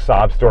this long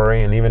sob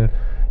story. And even,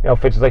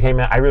 Fitch is like, "Hey,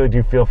 man, I really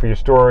do feel for your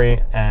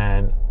story.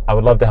 And I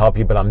would love to help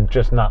you, but I'm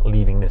just not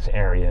leaving this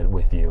area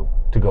with you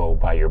to go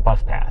buy your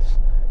bus pass."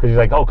 Because he's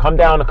like, "Oh, come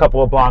down a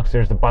couple of blocks.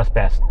 There's the bus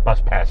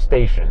pass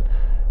station.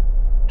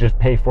 Just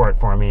pay for it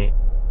for me,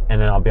 and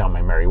then I'll be on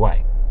my merry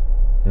way."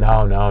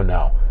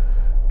 No.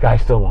 Guy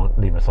still won't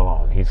leave us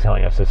alone. He's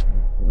telling us this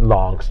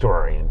long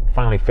story, and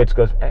finally Fitz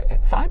goes,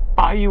 "If I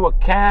buy you a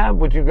cab,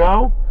 would you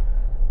go?"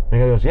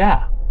 And he goes,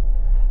 "Yeah."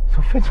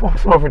 So Fitz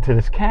walks over to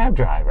this cab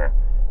driver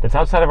that's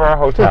outside of our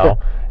hotel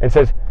and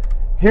says,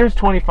 "Here's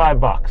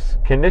 $25.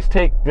 Can this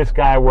take this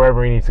guy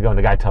wherever he needs to go?" And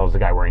the guy tells the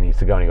guy where he needs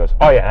to go, and he goes,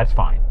 "Oh yeah, that's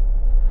fine."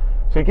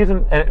 So he gives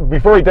him, and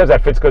before he does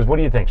that, Fitz goes, "What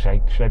do you think?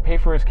 Should I pay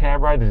for his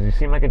cab ride? Does he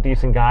seem like a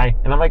decent guy?"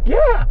 And I'm like,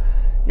 "Yeah,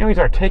 he's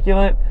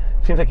articulate.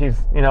 Seems like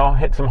he's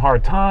hit some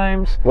hard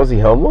times." Was he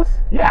homeless?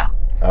 Yeah.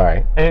 All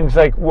right. And it's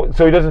like,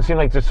 so he doesn't seem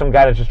like just some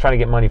guy that's just trying to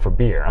get money for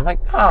beer. I'm like,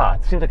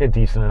 it seems like a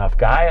decent enough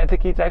guy. I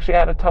think he's actually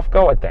had a tough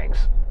go at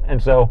things.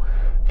 And so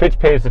Fitz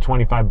pays the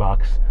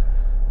 $25.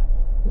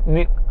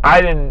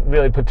 I didn't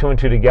really put two and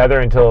two together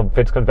until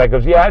Fitz comes back and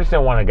goes, "Yeah, I just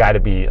didn't want a guy to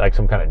be like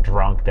some kind of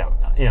drunk that,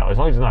 as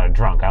long as he's not a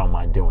drunk, I don't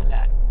mind doing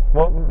that."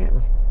 Well,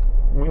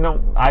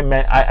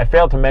 I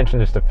failed to mention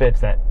this to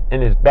Fitz that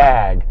in his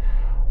bag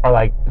are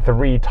like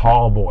 3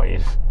 tall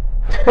boys.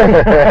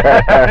 Like,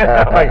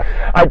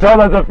 I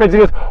told that to Fitz. He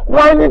goes,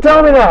 "Why didn't you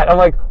tell me that?" I'm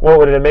like, "Well,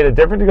 would it have made a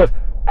difference?" He goes,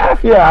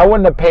 "F yeah, I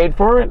wouldn't have paid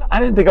for it." I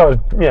didn't think I was,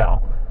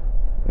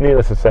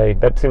 needless to say,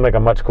 that seemed like a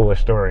much cooler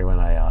story when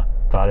I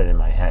thought it in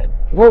my head.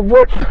 Well,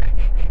 what?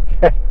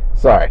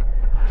 Sorry.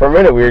 For a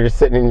minute, we were just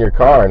sitting in your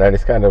car, and I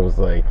just kind of was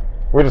like...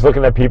 We're just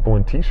looking at people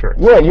in T-shirts.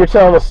 Yeah, and you're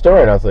telling a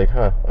story, and I was like,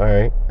 huh, all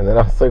right. And then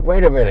I was like,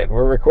 wait a minute,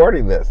 we're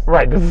recording this.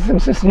 Right, this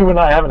isn't just you and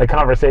I having a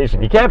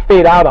conversation. You can't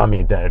fade out on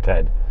me,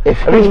 Ted.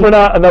 At least for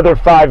not another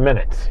 5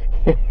 minutes.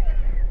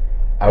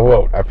 I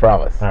won't, I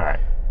promise. All right.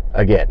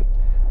 Again.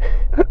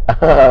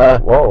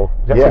 Whoa,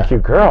 that's a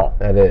cute girl.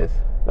 That is.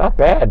 Not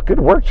bad. Good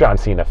work, John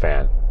Cena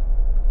fan.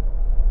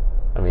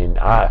 I mean,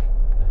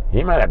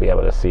 he might not be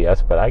able to see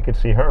us, but I could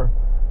see her.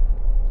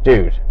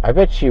 Dude, I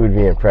bet she would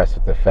be impressed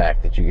with the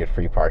fact that you get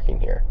free parking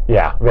here.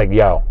 Yeah, like,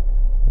 yo,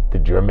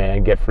 did your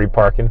man get free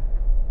parking?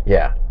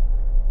 Yeah.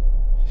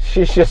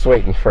 She's just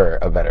waiting for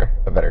a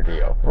better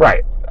deal.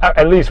 Right.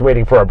 At least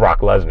waiting for a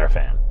Brock Lesnar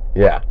fan.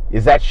 Yeah.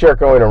 Is that shirt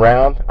going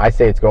around? I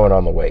say it's going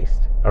on the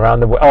waist. Around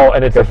the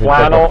and it's a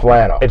flannel. Like a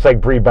flannel. It's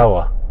like Brie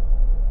Bella.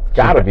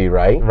 Gotta be,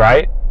 right?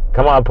 Right?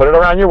 Come on, put it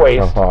around your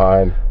waist.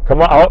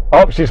 Come on.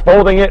 Oh, she's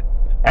folding it.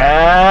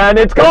 And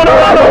it's going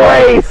around the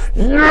waist.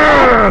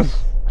 Yes!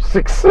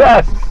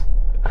 Success!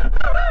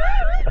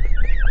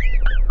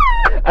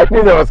 I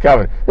knew that was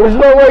coming. There's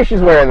no way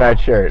she's wearing that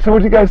shirt. So what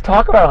did you guys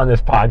talk about on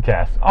this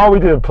podcast? Oh, we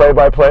did a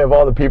play-by-play of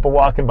all the people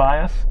walking by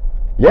us?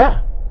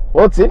 Yeah.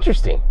 Well, it's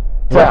interesting.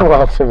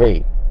 Well, to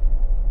me.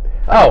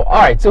 Oh,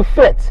 all right. So,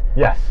 Fitz.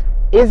 Yes.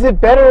 Is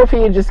it better if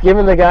he had just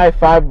given the guy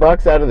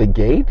 $5 out of the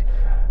gate?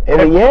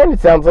 In the end,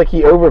 it sounds like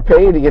he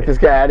overpaid to get this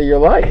guy out of your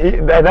life.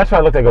 And that's why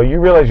I looked at it. I go, "You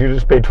realize you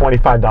just paid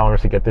 $25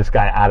 to get this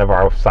guy out of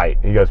our sight?"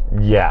 He goes,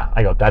 "Yeah."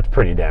 I go, "That's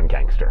pretty damn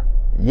gangster."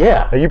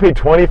 Yeah. Now, you paid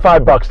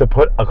 $25 to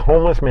put a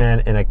homeless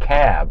man in a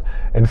cab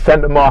and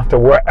send him off to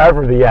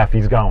wherever the F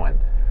he's going,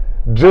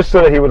 just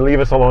so that he would leave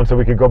us alone so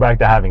we could go back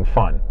to having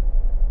fun.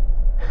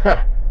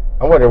 Huh.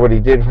 I wonder what he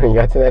did when he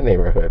got to that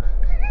neighborhood.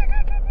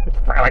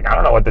 Like, I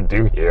don't know what to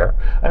do here.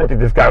 I didn't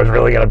think this guy was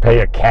really going to pay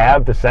a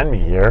cab to send me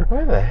here.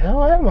 Where the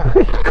hell am I?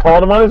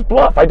 Called him on his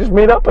bluff. I just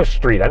made up a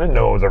street. I didn't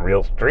know it was a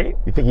real street.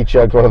 You think he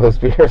chugged one of those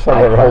beers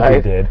on the ride? I hope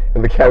he did.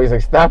 And the cabby's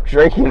like, "Stop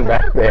drinking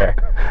back there."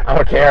 "I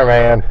don't care,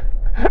 man."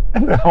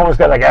 And the homeless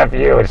guy's like, "F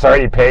you, it's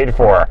already paid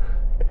for."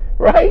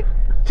 Right?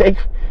 Take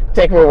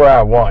me where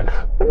I want.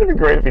 Wouldn't it be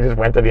great if he just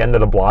went to the end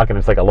of the block and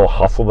it's like a little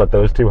hustle that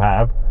those two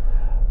have?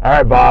 "All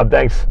right, Bob,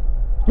 thanks."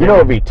 You know,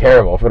 it'd be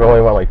terrible if it only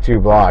went like 2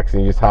 blocks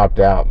and you just hopped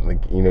out. And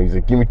he's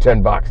like, "Give me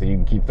 $10 and you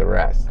can keep the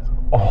rest."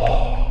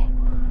 Oh,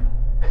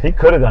 he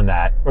could have done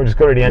that, or just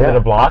go to the end of the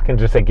block and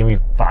just say, "Give me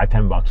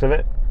 $5-10 of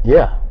it."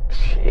 Yeah.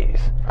 Jeez.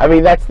 I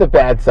mean, that's the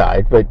bad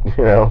side, but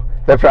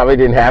that probably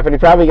didn't happen. He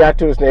probably got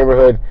to his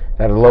neighborhood,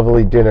 had a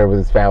lovely dinner with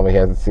his family he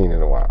hasn't seen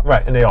in a while.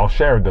 Right, and they all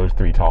shared those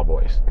 3 tall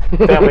boys.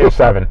 Family of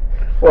 7.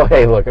 Well,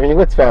 hey, look, I mean,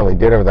 what's family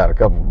dinner without a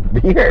couple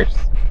beers?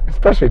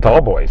 Especially tall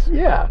boys.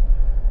 Yeah.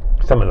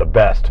 Some of the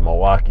best,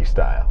 Milwaukee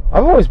style.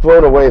 I'm always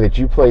blown away that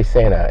you play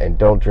Santa and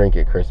don't drink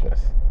at Christmas.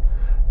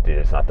 Dude,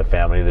 it's not the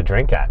family to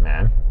drink at,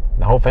 man.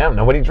 The whole family.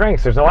 Nobody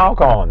drinks. There's no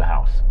alcohol in the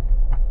house.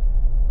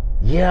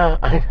 Yeah,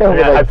 I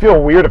know. I feel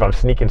weird if I'm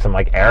sneaking some,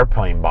 like,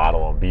 airplane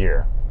bottle of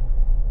beer.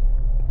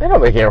 They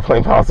don't make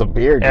airplane bottles of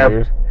beer,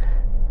 dude.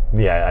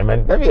 Yeah, I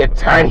meant... That'd be a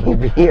tiny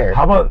beer.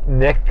 How about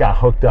Nick got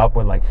hooked up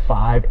with, like,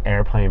 5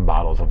 airplane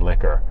bottles of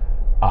liquor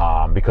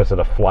because of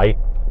the flight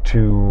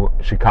to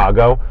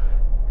Chicago?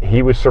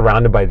 He was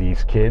surrounded by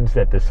these kids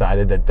that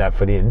decided that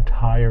for the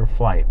entire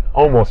flight,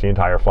 almost the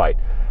entire flight,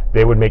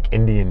 they would make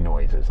Indian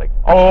noises, like,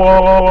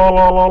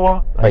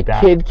 oh, like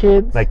that.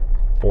 Kids? Like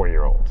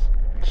 4-year-olds.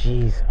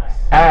 Jesus.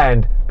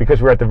 And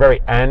because we're at the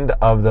very end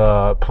of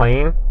the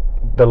plane,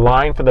 the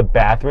line for the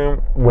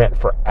bathroom went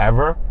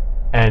forever,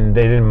 and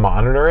they didn't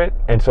monitor it.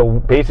 And so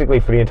basically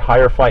for the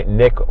entire flight,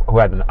 Nick, who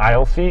had an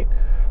aisle seat,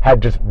 had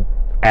just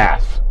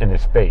ass in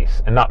his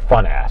face. And not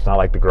fun ass, not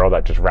like the girl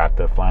that just wrapped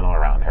the flannel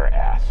around her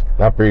ass.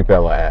 Not Brie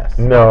Bella ass.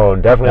 No,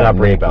 definitely not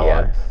Brie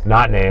Bella. Ass.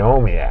 Not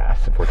Naomi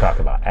ass, if we're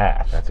talking about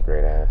ass. That's a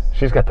great ass.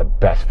 She's got the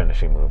best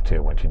finishing move,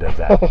 too, when she does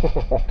that.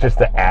 Just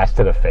the ass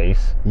to the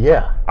face.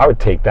 Yeah. I would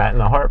take that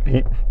in a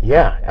heartbeat.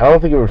 Yeah, I don't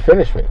think it would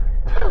finish me.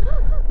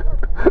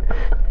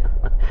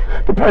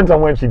 Depends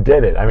on when she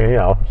did it. I mean,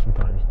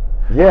 sometimes.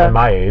 Yeah. At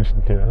my age,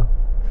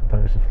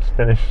 sometimes it's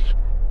finished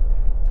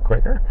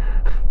quicker.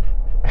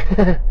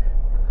 I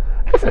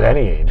guess at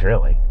any age,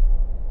 really.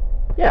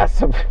 Yeah,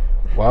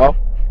 well,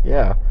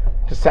 yeah.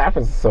 Just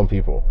happens to some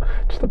people.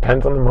 Just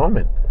depends on the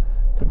moment.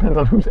 Depends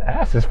on whose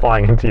ass is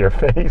flying into your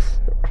face.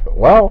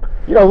 Well,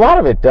 a lot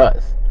of it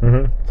does.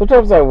 Mm-hmm.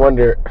 Sometimes I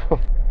wonder,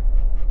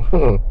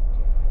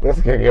 this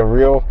is going to get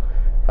real.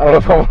 I don't know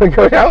if I want to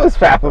go down this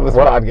path of this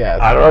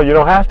podcast. I don't know. You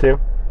don't have to.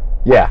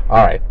 Yeah,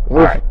 all right.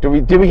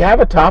 Did we have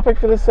a topic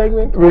for this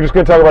segment? We're just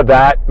going to talk about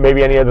that.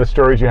 Maybe any of the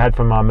stories you had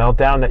from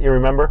Meltdown that you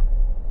remember?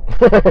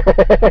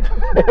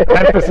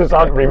 Emphasis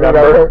on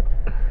remember.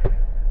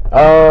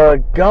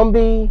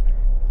 Gumby,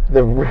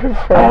 the river.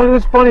 Oh, it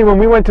was funny. When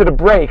we went to the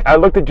break, I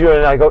looked at you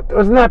and I go,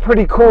 wasn't that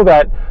pretty cool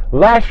that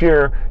last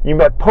year you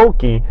met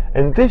Pokey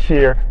and this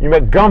year you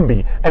met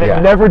Gumby, and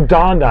it never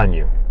dawned on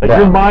you.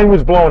 Your mind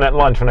was blown at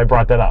lunch when I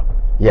brought that up.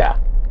 Yeah,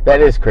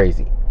 that is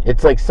crazy.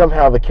 It's like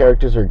somehow the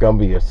characters of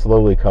Gumby are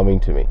slowly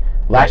coming to me.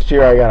 Last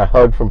year I got a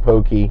hug from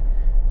Pokey.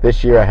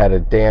 This year I had a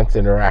dance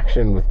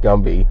interaction with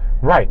Gumby.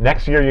 Right.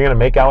 Next year you're going to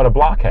make out with a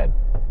blockhead.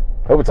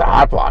 Hope it's a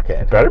hot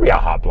blockhead. Better be a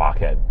hot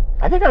blockhead.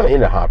 I think I'm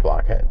into hot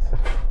blockheads.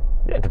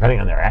 Yeah, depending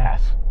on their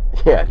ass.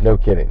 Yeah, no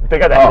kidding. They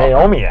got that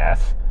Naomi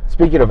ass.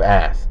 Speaking of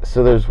ass,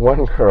 so there's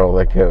one girl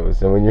that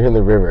goes, and when you're in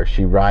the river,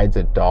 she rides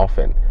a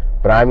dolphin.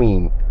 But I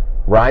mean,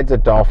 rides a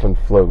dolphin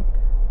float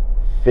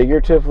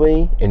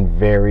figuratively and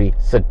very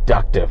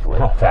seductively.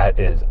 Oh, that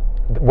is...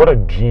 What a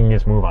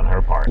genius move on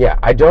her part. Yeah,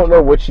 I don't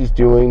know what she's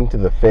doing to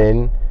the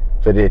fin,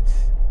 but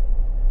it's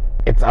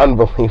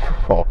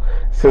unbelievable.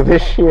 So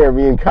this year,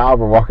 me and Kyle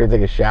were walking to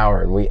take a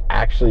shower, and we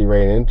actually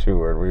ran into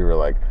her, and we were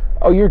like,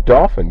 oh, you're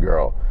Dolphin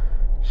Girl.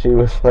 She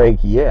was like,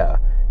 yeah.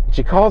 And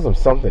she calls him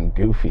something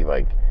goofy,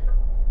 like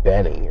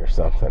Benny or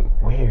something.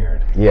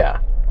 Weird.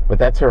 Yeah, but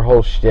that's her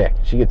whole shtick.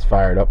 She gets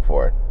fired up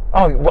for it.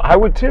 Oh, well, I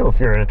would too. If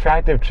you're an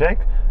attractive chick,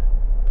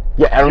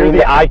 yeah, you're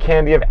the eye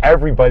candy of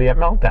everybody at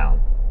Meltdown.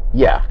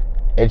 Yeah,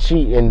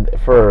 and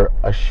for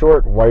a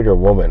short, whiter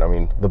woman, I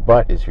mean, the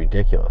butt is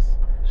ridiculous.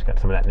 She's got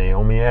some of that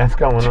Naomi ass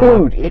going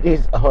on. Dude, it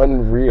is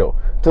unreal.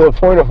 To the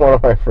point of one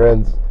of my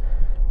friends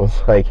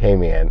was like, hey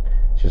man,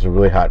 she's a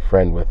really hot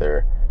friend with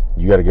her.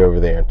 You got to go over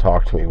there and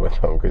talk to me with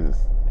them because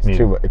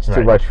it's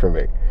too much for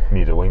me.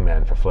 Needs a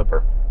wingman for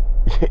Flipper.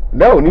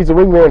 No, needs a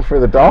wingman for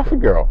the Dolphin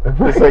Girl.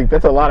 It's like,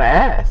 that's a lot of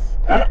ass.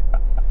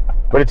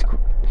 But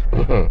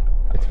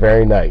it's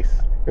very nice.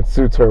 It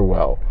suits her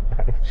well.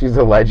 She's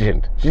a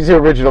legend. She's the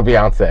original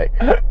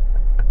Beyonce.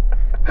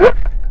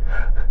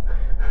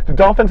 Do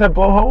dolphins have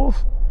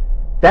blowholes?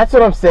 That's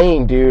what I'm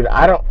saying, dude.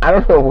 I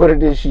don't know what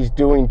it is she's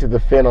doing to the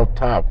fin up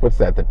top. What's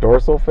that? The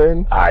dorsal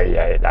fin? I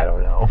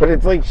don't know. But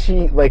it's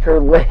like her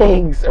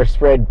legs are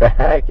spread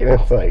back, and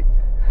it's like,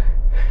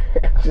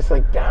 just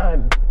like,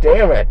 God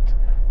damn it,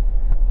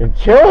 you're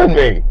killing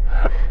me,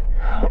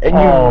 and you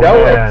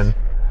know it,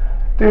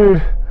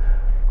 dude.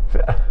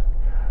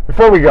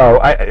 Before we go,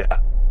 I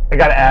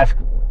gotta ask,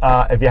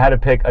 if you had to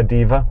pick a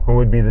diva, who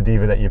would be the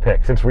diva that you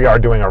pick? Since we are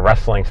doing a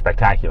wrestling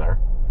spectacular.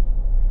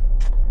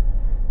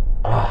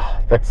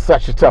 That's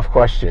such a tough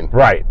question.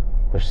 Right.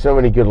 There's so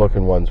many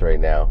good-looking ones right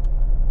now.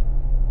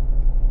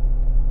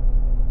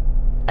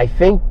 I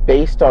think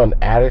based on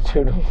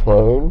attitude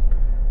alone,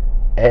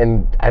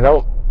 and I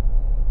don't...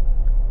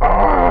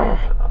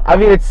 I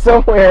mean, it's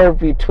somewhere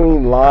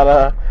between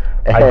Lana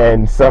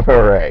and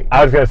Summer Rae.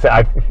 I was going to say,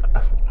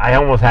 I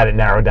almost had it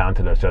narrowed down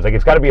to those two. I was like,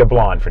 it's got to be a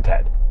blonde for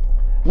Ted.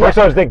 Yeah. First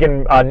I was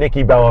thinking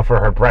Nikki Bella for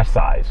her breast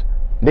size.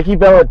 Nikki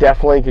Bella,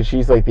 definitely, because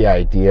she's like the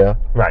idea.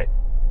 Right.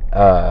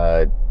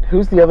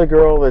 Who's the other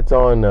girl that's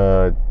on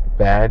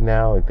Bad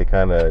now? Like the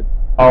kind of...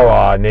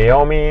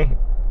 Naomi.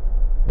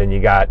 Then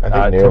you got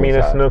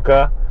Tamina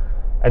Snuka.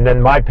 And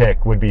then my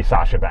pick would be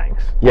Sasha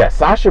Banks. Yeah,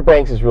 Sasha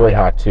Banks is really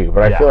hot too.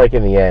 But I feel like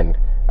in the end,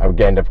 I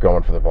would end up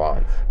going for the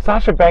blondes.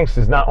 Sasha Banks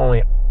is not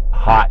only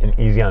hot and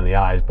easy on the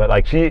eyes, but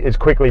like she is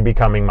quickly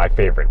becoming my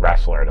favorite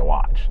wrestler to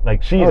watch.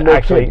 Like she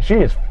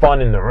is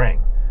fun in the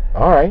ring.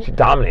 All right. She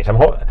dominates.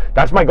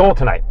 That's my goal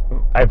tonight.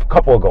 I have a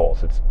couple of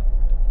goals. It's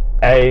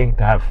A,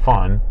 to have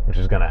fun, which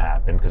is going to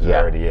happen because it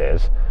already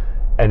is.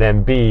 And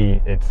then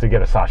B, it's to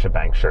get a Sasha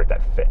Banks shirt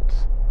that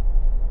fits.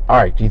 All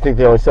right. Do you think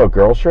they only sell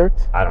girl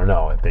shirts? I don't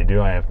know. If they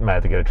do, I might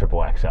have to get a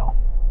triple XL.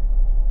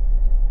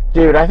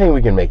 Dude, I think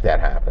we can make that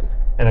happen.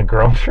 And a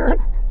girl shirt?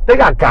 They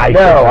got guy shirts.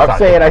 No, I'm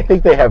saying I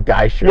think they have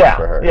guy shirts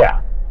for her.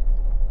 Yeah.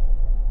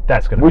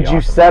 That's going to be awesome.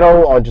 Would you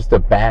settle on just a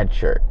bad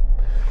shirt?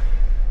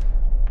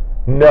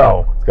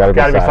 No. It's got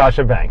to be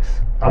Sasha Banks.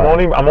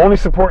 I'm only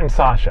supporting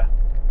Sasha.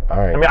 All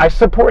right. I mean, I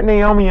support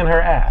Naomi and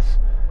her ass.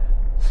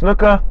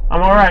 Snuka,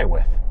 I'm all right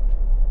with.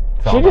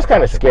 She just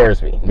kind of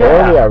scares me.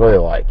 Naomi, I really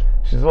like.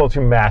 She's a little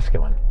too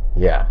masculine.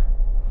 Yeah.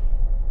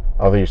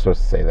 I don't think you're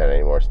supposed to say that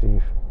anymore,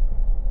 Steve.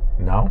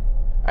 No?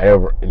 I know.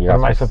 What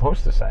am I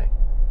supposed to say?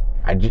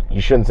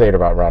 You shouldn't say it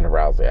about Ronda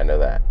Rousey. I know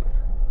that.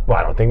 Well,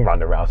 I don't think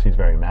Ronda Rousey's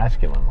very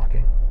masculine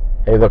looking.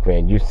 Hey, look,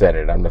 man, you said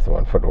it. I'm not the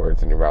one putting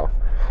words in your mouth.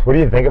 What do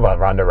you think about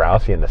Ronda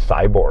Rousey and the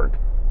Cyborg?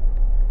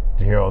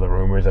 Did you hear all the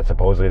rumors that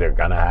supposedly they're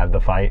going to have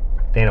the fight?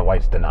 Dana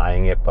White's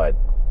denying it, but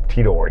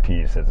Tito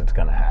Ortiz says it's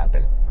going to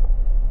happen.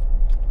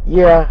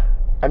 Yeah.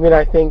 I mean,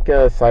 I think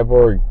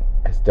Cyborg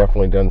has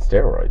definitely done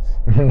steroids.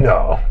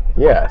 No.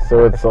 Yeah,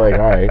 so it's like,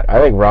 all right, I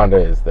think Ronda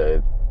is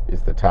the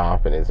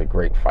top and is a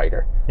great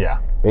fighter. Yeah.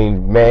 I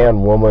mean,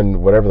 man,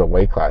 woman, whatever the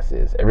weight class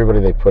is, everybody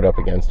they put up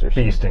against her,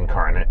 Beast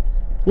incarnate.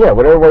 Yeah,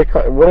 whatever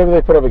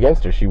they put up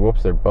against her, she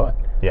whoops their butt.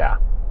 Yeah.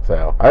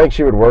 So I think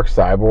she would work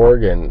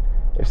Cyborg, and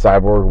if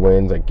Cyborg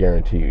wins, I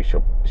guarantee you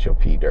she'll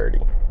pee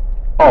dirty.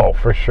 Oh,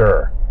 for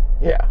sure.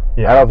 Yeah.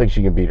 Yeah. I don't think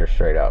she can beat her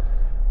straight up.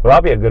 Well,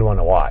 that'll be a good one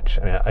to watch.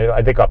 I mean,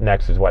 I think up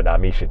next is what,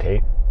 Misha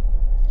Tate?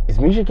 Is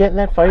Misha getting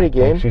that fight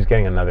again? She's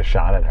getting another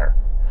shot at her.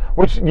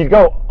 Which you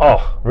go,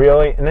 oh,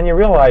 really? And then you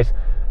realize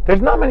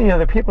there's not many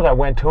other people that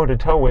went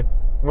toe-to-toe with.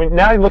 I mean,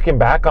 now looking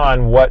back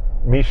on what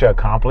Misha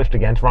accomplished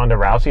against Ronda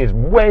Rousey is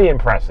way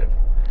impressive.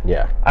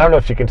 Yeah. I don't know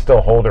if she can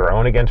still hold her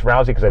own against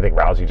Rousey, because I think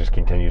Rousey just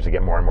continues to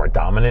get more and more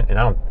dominant. And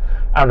I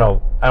don't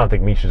know. I don't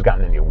think Misha's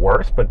gotten any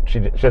worse, but she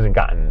hasn't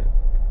gotten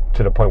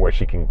to the point where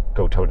she can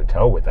go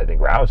toe-to-toe with, I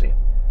think, Rousey.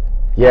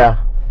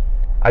 Yeah.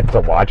 I'd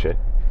still watch it.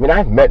 I mean,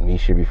 I've met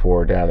Misha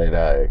before down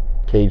at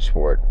Cage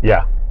Sport.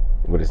 Yeah.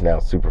 What is now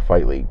Super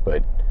Fight League.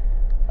 But,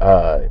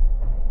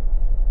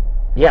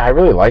 yeah, I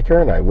really like her,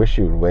 and I wish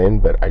she would win,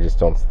 but I just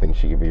don't think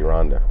she could beat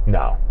Ronda.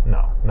 No,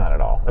 not at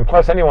all. And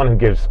plus, anyone who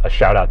gives a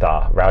shout-out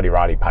to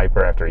Roddy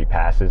Piper after he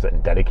passes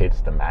and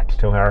dedicates the match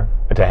to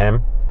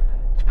him,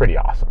 it's pretty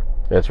awesome.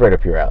 That's right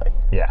up your alley.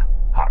 Yeah.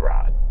 Hot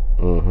Rod.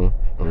 Mm-hmm.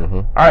 Mm-hmm.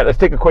 All right, let's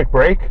take a quick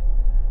break.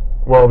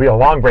 Well, it'll be a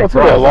long break. It's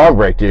going to be a long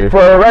break, dude. For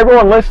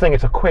everyone listening,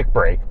 it's a quick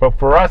break. But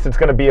for us, it's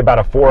going to be about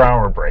a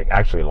 4-hour break.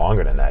 Actually,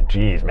 longer than that.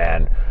 Jeez,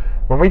 man.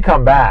 When we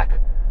come back,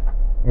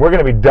 we're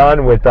going to be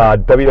done with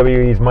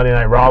WWE's Monday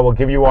Night Raw. We'll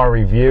give you our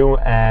review,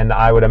 and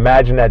I would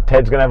imagine that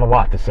Ted's going to have a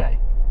lot to say.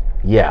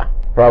 Yeah,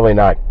 probably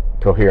not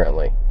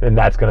coherently. And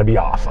that's going to be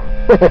awesome.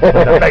 When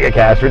the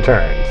MegaCast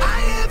returns. I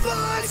have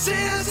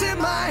voices in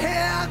my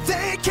head,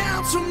 they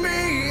counsel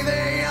me,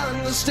 they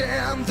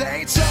understand,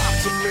 they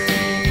talk to me.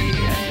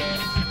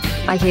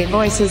 I hear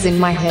voices in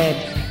my head.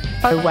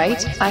 Oh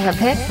wait, I have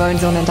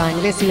headphones on and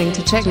I'm listening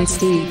to Chet and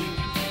Steve.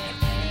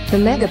 The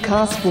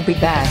MegaCast will be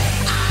back.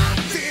 I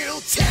feel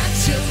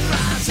tension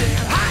rising.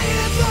 I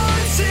have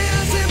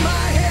voices in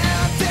my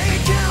head, they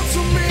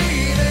counsel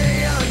me,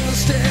 they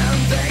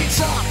understand, they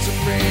talk to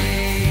me.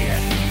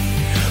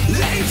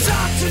 They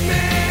talk to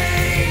me.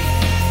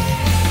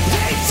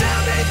 They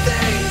tell me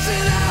things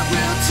that I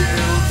will do.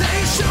 They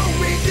show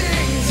me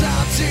things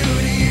I'll do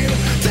to you.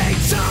 They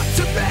talk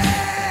to me.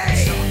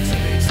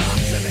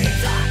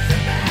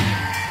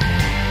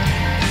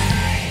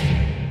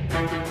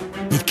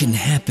 It can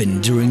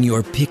happen during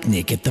your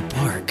picnic at the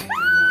park.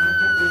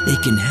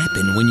 It can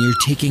happen when you're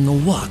taking a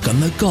walk on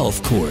the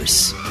golf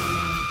course.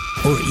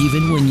 Or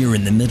even when you're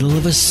in the middle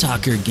of a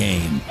soccer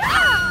game.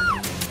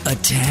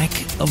 Attack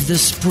of the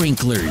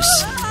Sprinklers.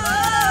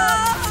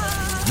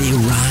 They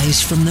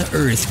rise from the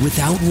earth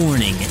without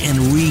warning and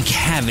wreak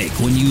havoc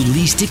when you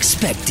least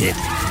expect it.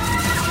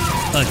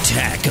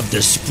 Attack of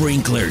the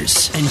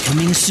Sprinklers. And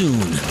coming soon,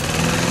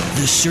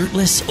 the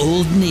shirtless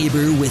old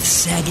neighbor with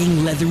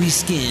sagging leathery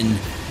skin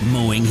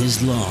mowing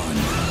his lawn.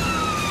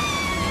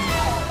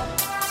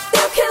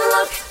 You can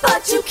look,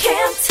 but you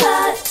can't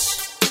touch.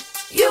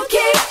 You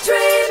keep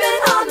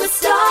dreaming on the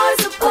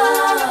stars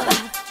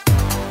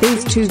above.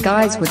 These two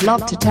guys would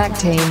love to tag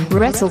team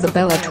wrestle the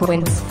Bella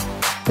Twins.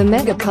 The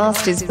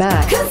MegaCast is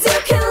back. 'Cause you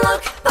can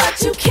look,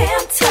 but you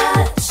can't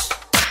touch.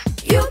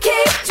 You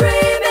keep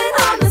dreaming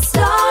on the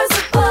stars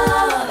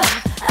above.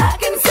 I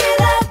can see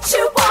that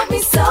you want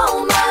me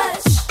so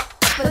much,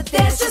 but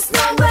there's just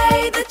no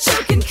way that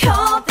you can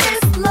call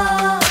this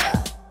love.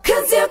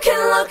 'Cause you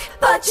can look,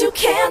 but you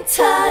can't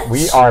touch.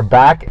 We are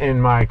back in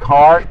my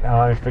car.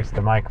 Let me fix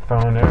the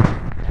microphone there.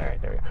 All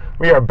right, there we go.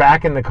 We are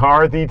back in the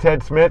car. The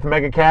Ted Smith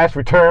MegaCast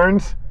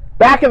returns.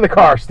 Back in the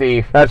car,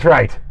 Steve. That's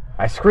right.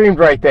 I screamed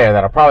right there.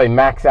 That'll probably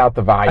max out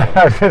the volume.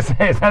 I was going to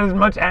say, is that as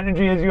much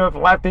energy as you have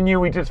left in you?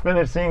 We just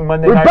finished seeing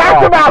Monday We Night backed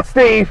Raw. them out,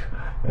 Steve.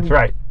 That's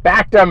right.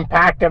 Backed them,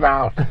 packed them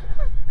out.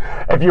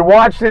 If you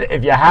watched it,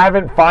 if you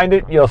haven't, find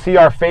it. You'll see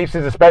our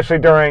faces, especially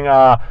during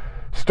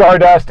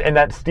Stardust and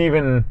that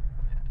Stephen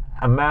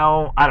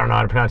Amell. I don't know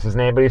how to pronounce his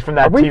name, but he's from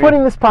that Are we TV.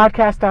 putting this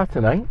podcast out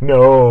tonight?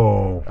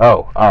 No.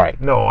 Oh, all right.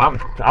 No,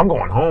 I'm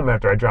going home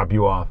after I drop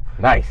you off.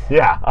 Nice.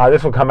 Yeah,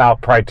 this will come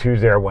out probably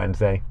Tuesday or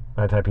Wednesday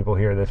by the time people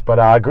hear this.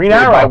 But Green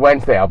Arrow. By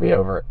Wednesday, I'll be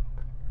over it.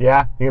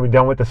 Yeah? You're going to be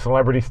done with the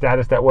celebrity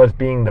status that was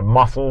being the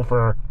muscle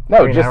for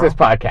No, Green just Arrow? this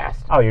podcast.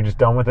 Oh, you're just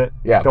done with it?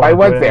 Yeah, Don't by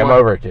wanna do it Wednesday, I'm anymore?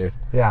 over it, dude.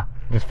 Yeah,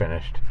 just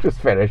finished. Just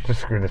finished.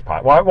 Just screw this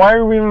pot. Why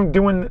are we even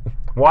doing...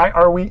 Why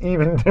are we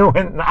even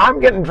doing... I'm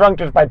getting drunk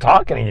just by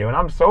talking to you, and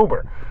I'm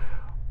sober.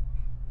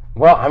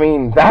 Well, I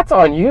mean, that's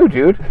on you,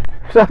 dude.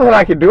 There's nothing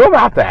I can do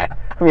about that.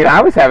 I mean,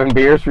 I was having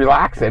beers,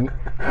 relaxing.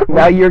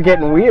 Now you're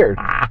getting weird.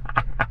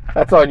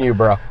 That's on you,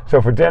 bro.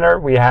 So for dinner,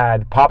 we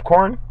had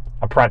popcorn,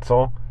 a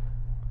pretzel,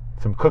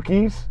 some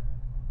cookies.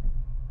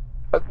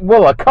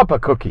 Well, a cup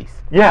of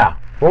cookies. Yeah.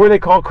 What were they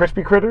called?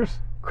 Crispy Critters?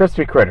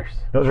 Crispy Critters.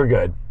 Those were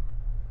good.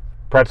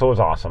 Pretzel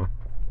was awesome.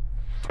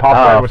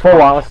 Popcorn was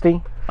full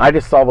honesty, I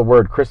just saw the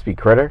word crispy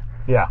critter,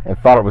 Yeah. and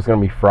thought it was going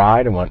to be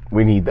fried and went,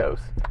 we need those.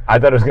 I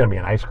thought it was going to be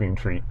an ice cream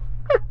treat.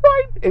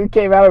 Right. And it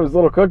came out, it was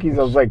little cookies.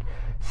 I was like,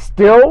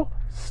 still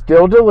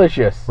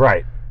delicious.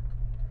 Right.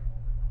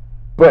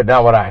 But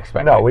not what I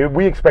expected. No,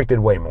 we expected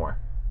way more.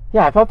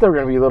 Yeah, I thought they were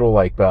going to be little,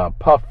 like,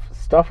 puff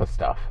stuff of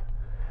stuff.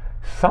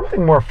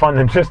 Something more fun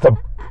than just a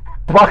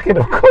bucket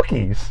of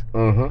cookies.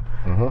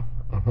 Well,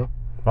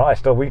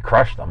 we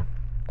crushed them.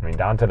 I mean,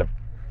 down to the...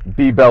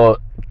 B.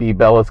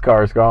 Bella's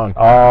car is gone.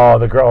 Oh,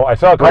 the girl. I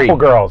saw a couple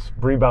Brie. girls.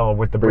 Brie Bella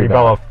with the Brie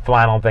Bella. Bella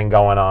flannel thing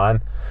going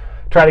on.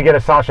 Tried to get a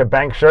Sasha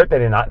Banks shirt. They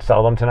did not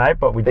sell them tonight,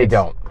 but They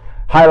don't.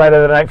 Highlight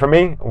of the night for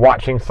me,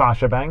 watching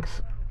Sasha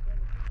Banks.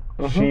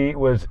 She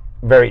was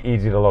very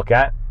easy to look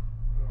at.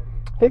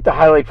 I think the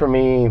highlight for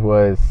me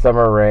was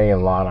Summer Rae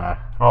and Lana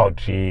Oh,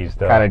 geez.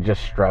 kind of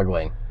just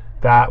struggling.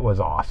 That was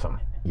awesome.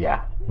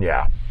 Yeah.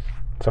 Yeah.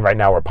 So right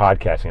now we're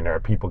podcasting, and there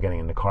are people getting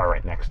in the car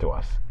right next to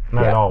us.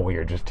 Not at all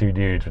weird, just two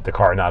dudes with the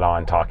car not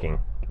on talking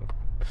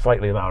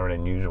slightly louder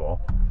than usual.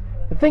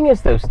 The thing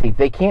is, though, Steve,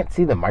 they can't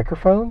see the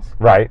microphones.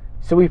 Right.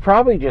 So we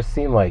probably just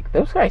seem like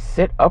those guys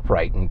sit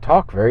upright and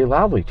talk very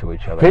loudly to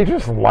each other. They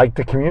just like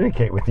to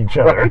communicate with each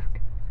other.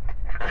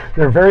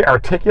 They're very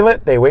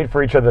articulate. They wait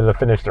for each other to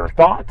finish their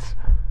thoughts.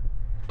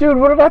 Dude,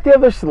 what about the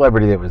other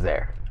celebrity that was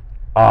there?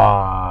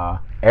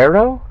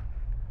 Arrow?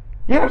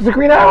 Yeah, it's the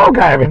Green Arrow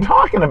guy I've been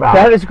talking about.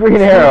 That is Green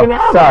Arrow.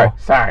 Arrow.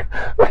 Sorry.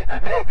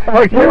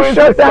 Like, you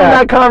shut down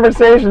that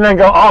conversation and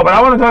go, oh, but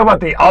I want to talk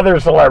about the other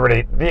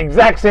celebrity. The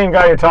exact same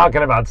guy you're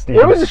talking about, Steve.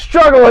 There was a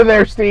struggle in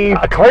there, Steve.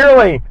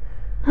 Clearly.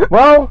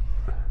 Well,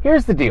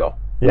 here's the deal.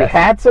 We Yes.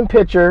 had some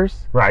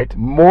pictures. Right.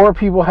 More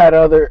people had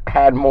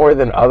more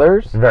than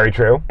others. Very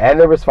true. And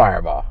there was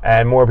Fireball.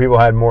 And more people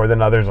had more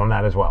than others on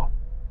that as well.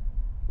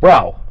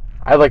 Well,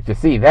 I'd like to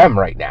see them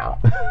right now.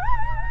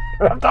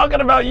 I'm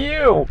talking about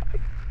you.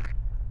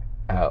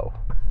 Oh.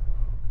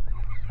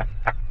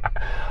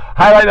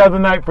 Highlight of the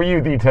night for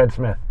you, the Ted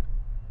Smith.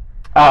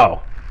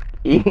 Oh.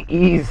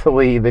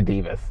 Easily the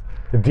Divas.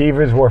 The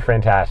Divas were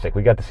fantastic.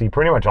 We got to see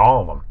pretty much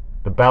all of them.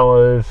 The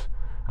Bellas,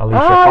 Alicia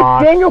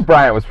Fox. Daniel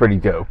Bryant was pretty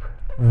dope.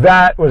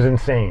 That was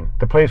insane.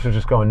 The place was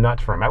just going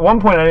nuts for him. At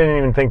one point, I didn't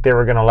even think they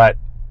were going to let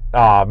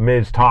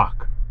Miz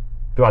talk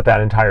throughout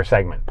that entire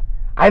segment.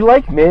 I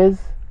like Miz,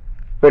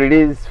 but it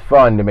is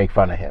fun to make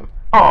fun of him.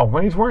 Oh,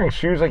 when he's wearing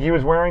shoes like he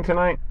was wearing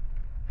tonight,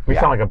 we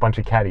sound like a bunch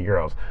of catty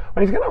girls.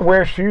 When he's going to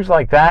wear shoes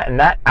like that and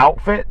that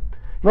outfit...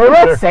 Well,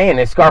 I'm not saying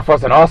his scarf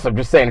wasn't awesome,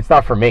 just saying it's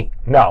not for me.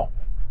 No.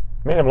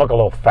 Made him look a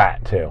little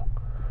fat, too.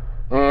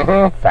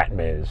 Fat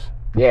Miz.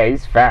 Yeah,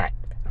 he's fat.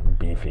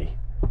 Beefy.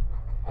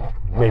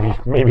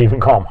 Maybe even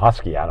call him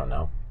Husky, I don't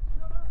know.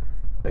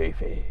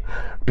 Beefy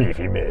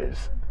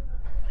Miz.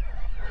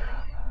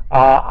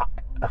 I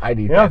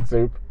need that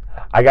soup.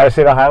 I gotta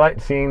say the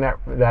highlight, seeing that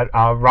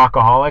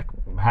Rockaholic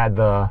had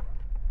the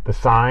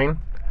sign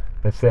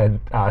that said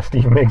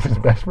Steve Miggs is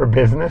best for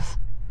business.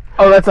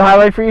 Oh, that's a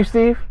highlight for you,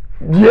 Steve?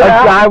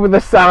 Yeah. A guy with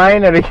a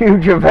sign at a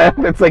huge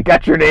event that's like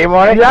got your name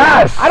on it?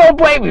 Yes. I don't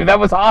blame you. That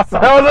was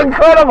awesome. That was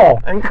incredible.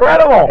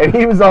 And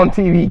he was on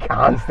TV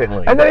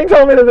constantly. And then he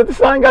told me that the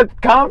sign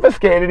got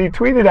confiscated. He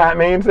tweeted at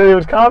me and said it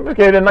was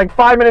confiscated, and like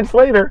 5 minutes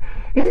later,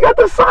 he's got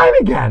the sign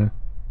again.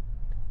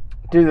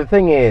 Dude, the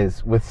thing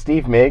is, with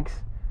Steve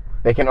Miggs,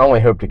 they can only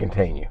hope to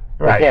contain you.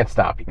 Right. They can't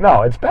stop you. No,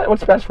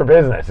 what's best for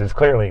business is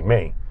clearly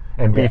me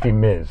and Beefy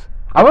Miz.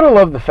 I would have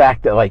loved the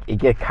fact that like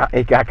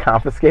it got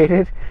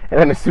confiscated, and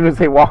then as soon as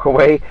they walk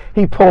away,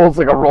 he pulls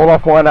like a rolled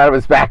up one out of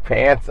his back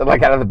pants and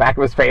like out of the back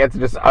of his pants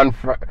and just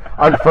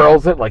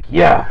unfurls it. Like,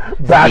 yeah,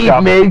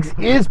 Steve Miggs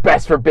is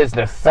best for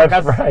business.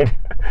 That's right.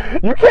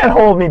 You can't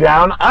hold me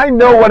down. I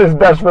know what is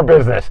best for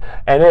business,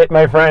 and it,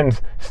 my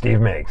friends, Steve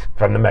Miggs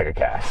from the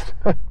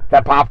MegaCast.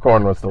 That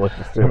popcorn was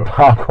delicious too. The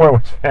popcorn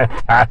was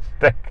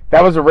fantastic.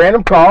 That was a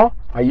random call.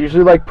 I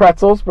usually like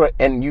pretzels,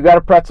 and you got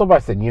a pretzel, but I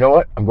said, you know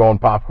what? I'm going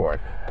popcorn.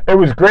 It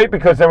was great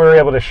because then we were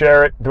able to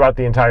share it throughout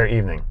the entire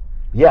evening.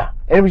 Yeah,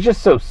 and it was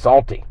just so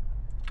salty.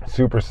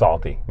 Super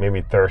salty. Made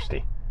me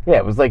thirsty. Yeah,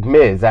 it was like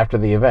Miz after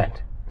the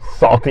event.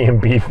 Salty and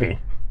beefy.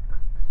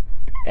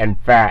 And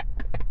fat.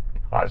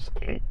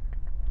 Husky.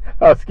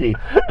 A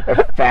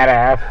fat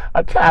ass.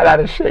 A tad out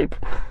of shape.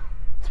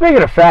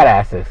 Speaking of fat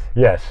asses.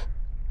 Yes.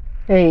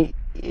 Hey,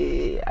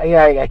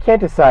 I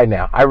can't decide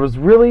now. I was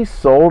really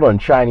sold on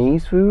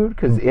Chinese food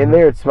because in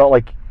there it smelled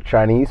like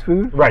Chinese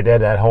food. Right, they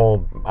had that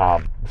whole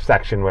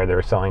section where they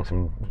were selling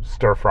some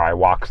stir-fry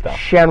wok stuff.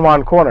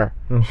 Shanwan Corner.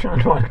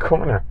 Shanwan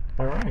Corner.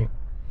 All right.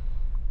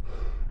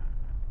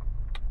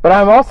 But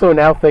I'm also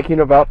now thinking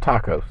about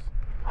tacos.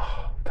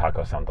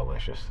 Tacos sound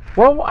delicious.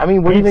 Well, I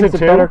mean, what do you think is a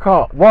better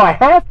call? Well, I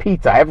have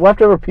pizza. I have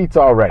leftover pizza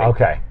already.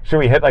 Okay. Should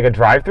we hit like a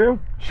drive-thru?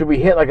 Should we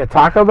hit like a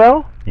Taco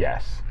Bell?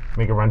 Yes.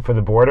 Make a run for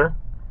the border?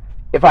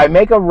 If I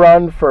make a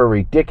run for a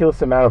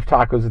ridiculous amount of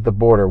tacos at the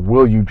border,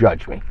 will you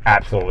judge me?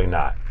 Absolutely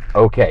not.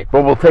 Okay,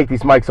 but we'll take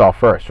these mics off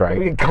first,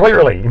 right?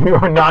 Clearly, we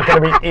are not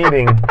going to be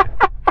eating.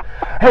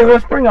 Hey,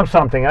 let's bring up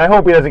something. I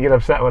hope he doesn't get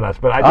upset with us,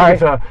 but I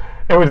think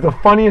it was the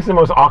funniest and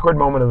most awkward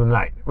moment of the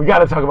night. We got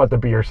to talk about the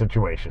beer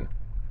situation.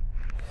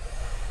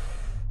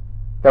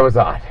 That was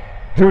odd.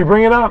 Do we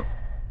bring it up?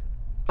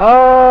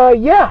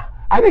 Yeah.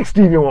 I think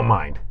Stevie won't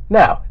mind.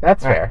 No,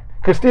 that's fair.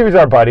 Because Stevie's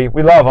our buddy.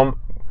 We love him.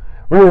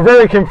 We were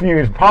very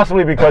confused,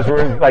 possibly because we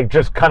were like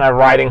just kind of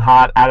riding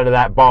hot out of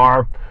that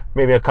bar,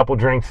 maybe a couple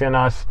drinks in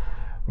us.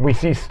 We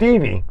see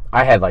Stevie.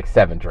 I had like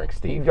 7 drinks,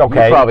 Steve.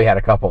 Okay. You probably had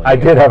a couple. I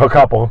did have a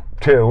couple,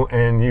 too,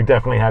 and you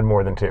definitely had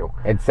more than 2.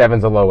 And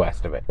 7's a low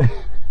estimate.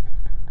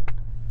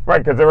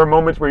 Right, because there were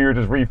moments where you were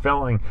just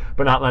refilling,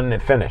 but not letting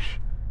it finish.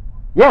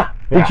 Yeah.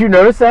 Did you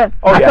notice that?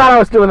 Oh, I yeah. thought I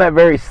was doing that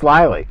very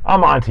slyly.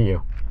 I'm on to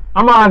you.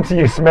 I'm on to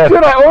you, Smith.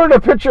 Dude, I ordered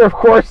a picture of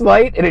Coors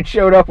Light, and it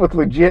showed up with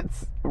legit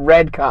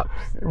red cups.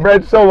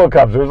 Red Solo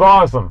cups. It was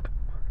awesome.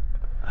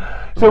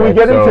 So Red we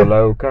get into...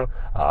 Solo cup.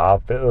 I'll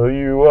fill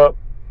you up.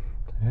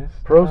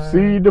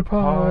 Proceed to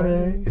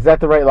party. Is that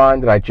the right line?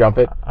 Did I jump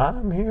it?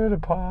 I'm here to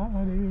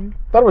party.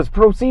 Thought it was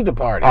proceed to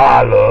party.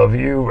 I love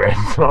you, Red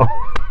Solo.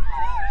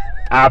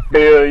 I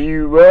fill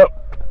you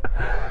up.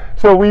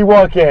 So we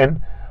walk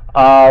in.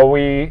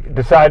 We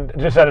decide,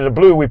 just out of the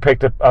blue, we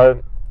picked up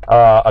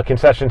a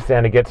concession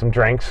stand to get some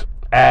drinks,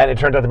 and it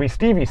turned out to be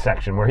Stevie's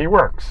section where he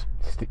works.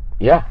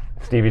 Yeah.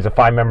 Stevie's a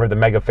fine member of the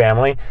Mega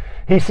family.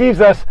 He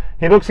sees us.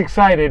 He looks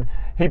excited.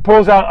 He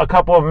pulls out a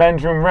couple of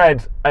Men's Room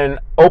Reds and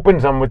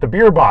opens them with the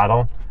beer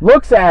bottle.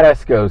 Looks at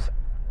us, goes,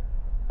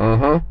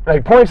 mm-hmm.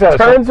 Like points at us.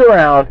 Turns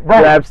around,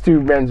 Right. grabs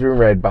 2 Men's Room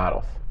Red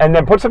bottles. And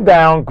then puts them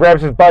down,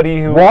 grabs his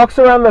buddy who... Walks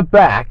around the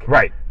back.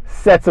 Right.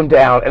 Sets them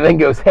down, and then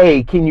goes,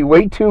 hey, can you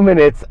wait 2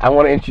 minutes? I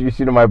want to introduce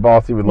you to my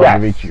boss. He would love to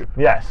meet you.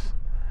 Yes.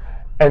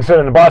 And so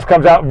then the boss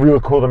comes out, real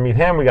cool to meet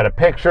him. We got a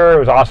picture. It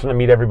was awesome to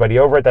meet everybody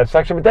over at that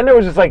section. But then it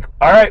was just like,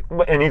 all right.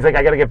 And he's like,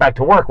 I got to get back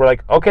to work. We're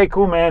like, okay,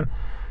 cool, man.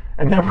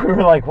 And then we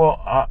were like, well,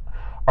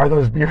 are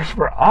those beers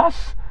for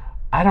us?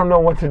 I don't know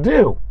what to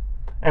do.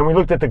 And we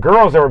looked at the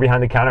girls that were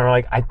behind the counter and we're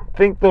like, I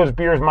think those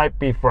beers might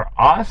be for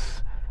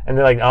us. And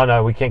they're like, oh,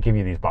 no, we can't give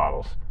you these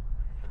bottles.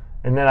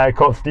 And then I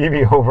called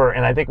Stevie over,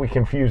 and I think we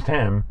confused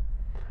him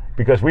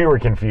because we were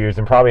confused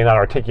and probably not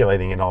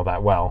articulating it all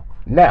that well.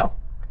 No.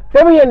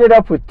 Then we ended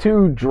up with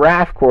 2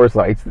 draft Coors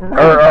Lights,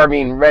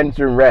 Men's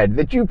Room Red,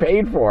 that you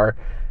paid for.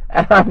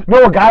 And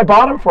No, a guy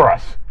bought them for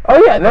us.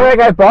 Oh, yeah, and then that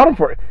guy bought them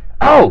for it.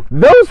 Oh,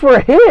 those were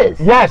his.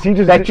 Yes, he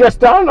just... That just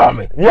dawned on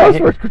me. Yeah,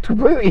 those were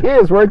completely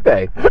his, weren't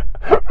they?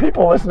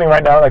 People listening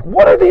right now are like,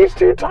 what are these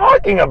 2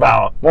 talking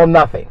about? Well,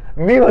 nothing.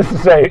 Needless to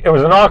say, it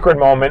was an awkward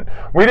moment.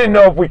 We didn't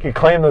know if we could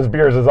claim those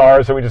beers as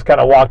ours, so we just kind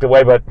of walked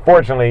away. But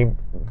fortunately,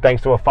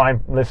 thanks to a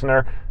fine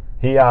listener,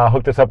 he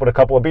hooked us up with a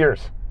couple of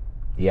beers.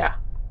 Yeah.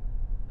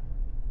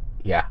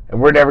 Yeah,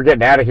 and we're never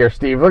getting out of here,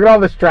 Steve. Look at all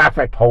this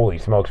traffic. Holy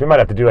smokes. We might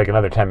have to do like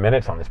another 10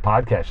 minutes on this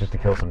podcast just to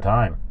kill some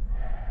time.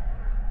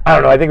 I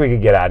don't know. I think we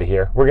could get out of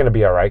here. We're going to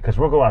be all right because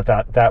we'll go out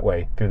that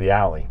way through the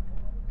alley.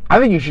 I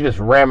think you should just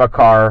ram a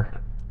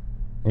car.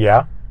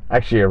 Yeah?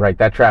 Actually, you're right.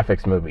 That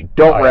traffic's moving.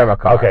 Don't ram a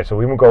car. Okay, so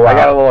we will go out. I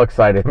got a little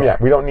excited there. Yeah,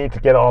 we don't need to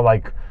get all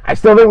like... I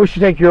still think we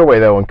should take your way,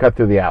 though, and cut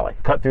through the alley.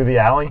 Cut through the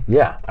alley?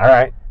 Yeah. All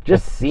right.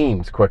 Just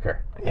seems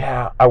quicker.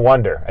 Yeah, I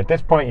wonder. At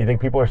this point, you think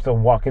people are still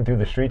walking through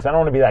the streets? I don't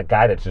want to be that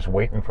guy that's just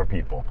waiting for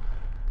people.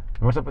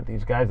 And what's up with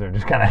these guys that are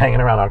just kind of hanging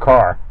around our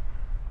car?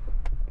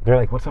 They're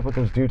like, what's up with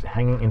those dudes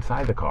hanging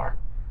inside the car?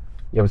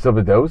 Yeah, what's up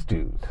with those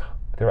dudes?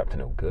 They're up to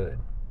no good.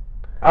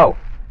 Oh,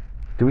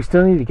 do we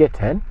still need to get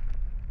 10?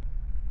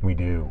 We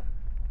do.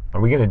 Are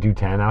we going to do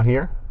 10 out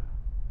here?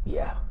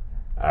 Yeah.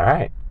 All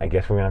right. I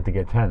guess we're going to have to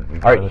get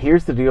 10. All right,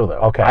 here's the deal, though.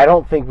 Okay. I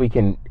don't think we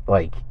can,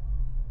 like...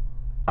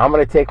 I'm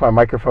going to take my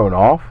microphone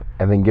off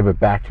and then give it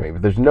back to me,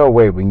 but there's no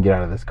way we can get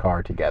out of this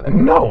car together.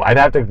 No, I'd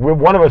have to...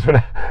 One of us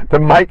would... The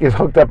mic is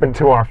hooked up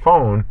into our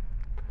phone,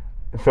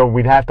 so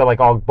we'd have to,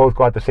 like, all both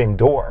go out the same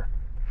door.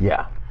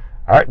 Yeah.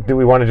 All right, do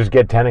we want to just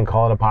get 10 and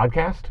call it a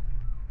podcast?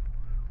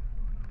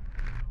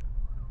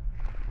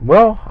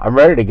 Well, I'm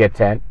ready to get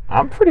 10.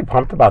 I'm pretty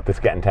pumped about this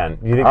getting 10.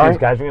 Do you think these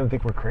guys are going to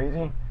think we're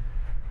crazy?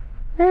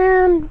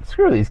 Man,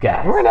 screw these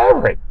guys. We're in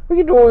Everett. We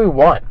can do what we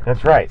want.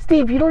 That's right.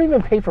 Steve, you don't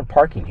even pay for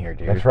parking here,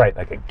 dude. That's right.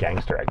 Like a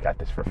gangster, I got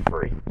this for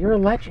free. You're a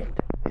legend.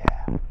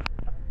 Yeah.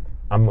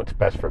 I'm what's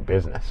best for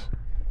business.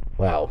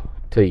 Well,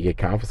 till you get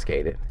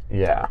confiscated.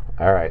 Yeah.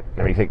 All right.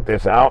 Let me take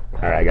this out.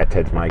 All right, I got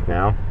Ted's mic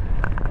now.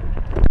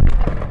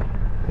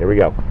 Here we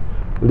go.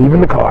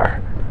 Leaving the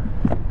car.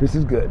 This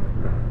is good.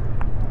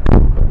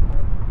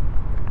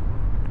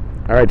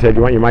 All right, Ted,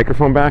 you want your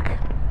microphone back?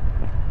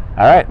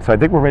 All right, so I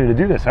think we're ready to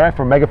do this. All right,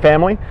 for Mega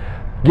Family,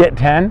 get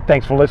 10.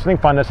 Thanks for listening.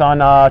 Find us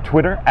on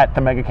Twitter at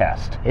the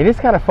MegaCast. It is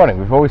kind of funny.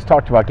 We've always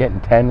talked about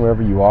getting 10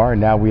 wherever you are,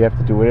 and now we have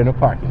to do it in a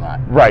parking lot.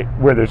 Right,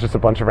 where there's just a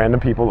bunch of random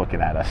people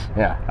looking at us.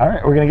 Yeah. All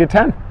right, we're going to get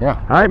 10. Yeah.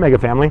 All right, Mega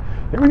Family.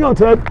 Here we go,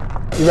 Ted.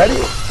 You ready?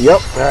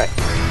 Yep. All right.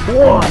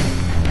 1,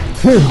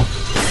 2,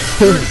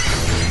 3,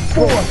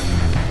 4,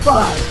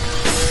 5,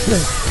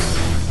 6,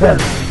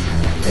 7,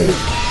 8,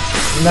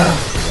 9,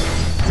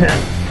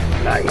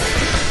 10.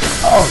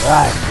 Nice. All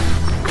right.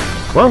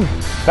 Well,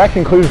 that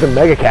concludes the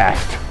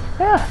MegaCast.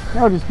 Yeah,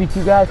 that'll just be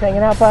 2 guys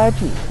hanging out by a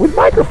Jeep. With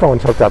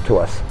microphones hooked up to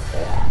us.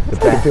 Yeah. Let's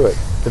get into it.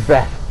 The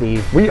best,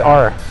 Steve. We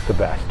are the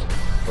best.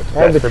 What's And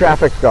best the for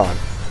traffic's gone.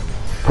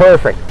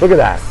 Perfect. Look at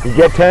that. You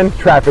get 10,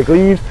 traffic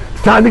leaves.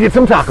 time to get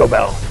some Taco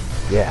Bell.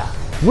 Yeah.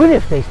 What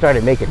if they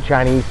started making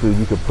Chinese food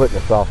you could put in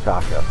a soft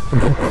taco?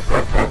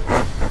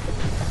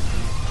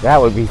 That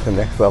would be some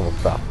next level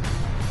stuff.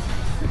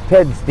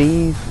 Ted and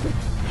Steve's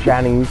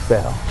Chinese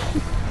Bell.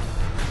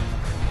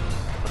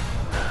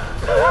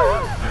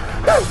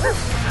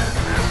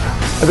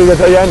 I think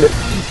that's how you end it.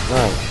 All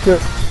right.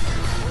 Good.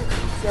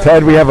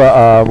 Ted, we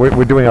have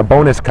we're doing a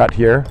bonus cut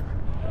here.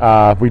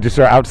 We just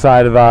are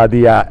outside of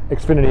the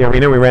Xfinity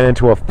Arena. We ran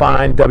into a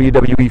fine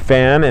WWE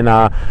fan, and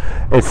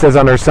it says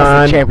on her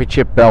sign, the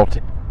championship belt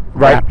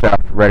wrapped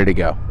up, ready to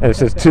go. And it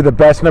says, "To the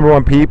best number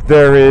one peep,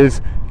 there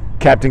is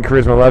Captain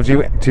Charisma loves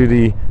you." To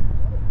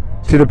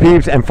the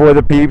peeps and for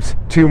the peeps,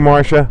 to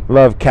Marsha,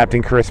 love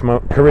Captain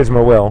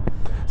Charisma will.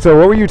 So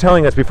what were you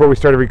telling us before we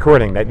started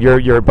recording? That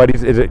your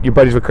buddies, is it your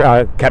buddies with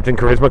Captain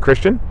Charisma,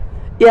 Christian?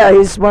 Yeah,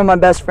 he's one of my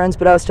best friends,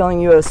 but I was telling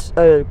you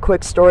a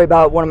quick story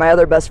about one of my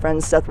other best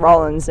friends, Seth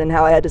Rollins, and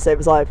how I had to save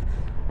his life.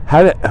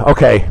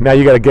 Okay, now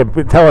you got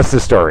to tell us the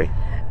story.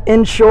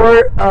 In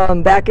short,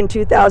 back in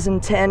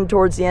 2010,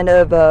 towards the end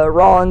of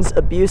Rollins'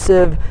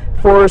 abusive,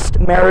 forced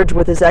marriage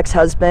with his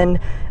ex-husband,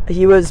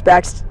 he was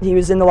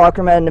in the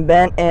locker room at an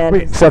event, and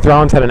Wait, Seth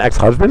Rollins had an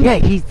ex-husband? Yeah,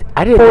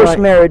 I didn't forced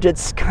marriage.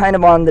 It's kind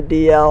of on the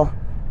DL.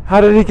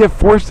 How did he get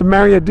forced to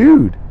marry a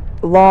dude?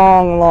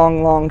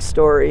 Long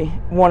story.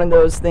 One of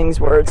those things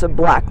where it's a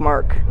black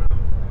mark.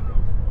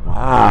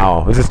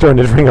 Wow. Was this during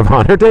his Ring of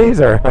Honor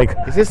days, or like?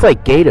 Is this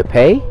like gay to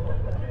pay?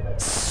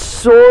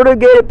 Sort of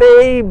gay to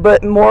pay,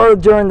 but more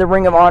during the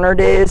Ring of Honor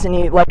days. And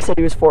he, like I said,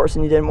 he was forced,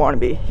 and he didn't want to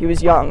be. He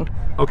was young.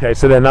 Okay,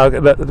 so then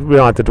we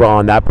don't have to dwell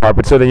on that part.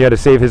 But so then you had to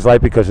save his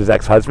life because his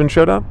ex-husband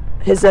showed up.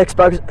 His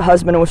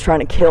ex-husband was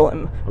trying to kill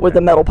him with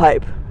a metal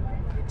pipe.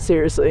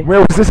 Seriously. Where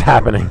was this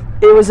happening?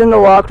 It was in the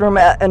locker room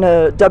in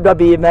a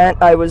WWE event.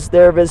 I was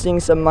there visiting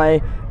some of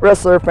my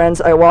wrestler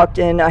friends. I walked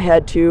in. I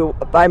had 2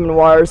 vitamin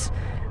wires.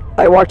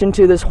 I walked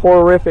into this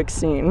horrific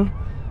scene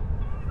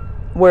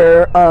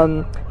where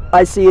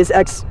I see his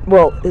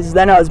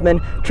then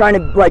husband, trying to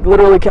like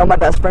literally kill my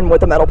best friend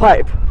with a metal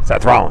pipe.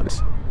 Seth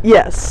Rollins.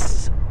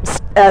 Yes.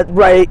 At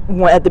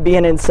the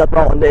beginning of Seth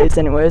Rollins days,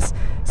 anyways.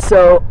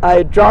 So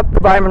I dropped the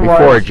vitamin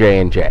wires. Before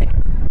J&J.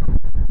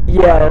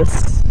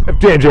 Yes. If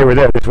J&J were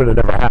there, this would have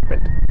never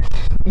happened.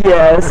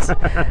 Yes.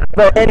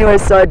 But anyway,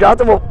 so I dropped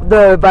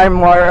the vitamin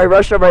wire. I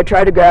rushed over. I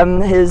tried to grab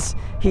him.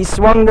 He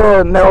swung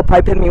the metal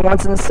pipe, hit me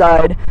once in the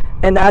side,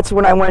 and that's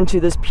when I went into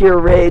this pure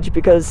rage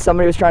because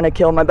somebody was trying to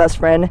kill my best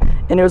friend.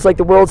 And it was like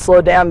the world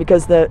slowed down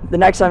because the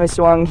next time he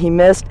swung, he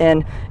missed.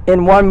 And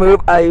in one move,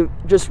 I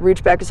just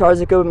reached back as hard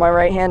as I could with my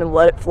right hand and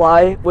let it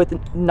fly with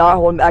not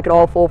holding back at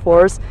all, full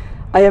force.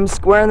 I am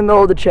square in the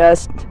middle of the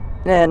chest,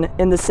 and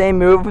in the same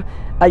move,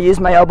 I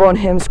used my elbow and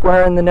him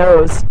square in the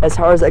nose as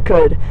hard as I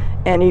could,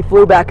 and he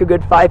flew back a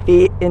good 5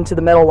 feet into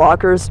the metal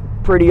lockers,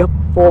 pretty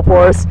full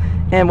force,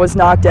 and was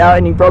knocked out,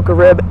 and he broke a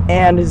rib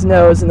and his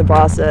nose in the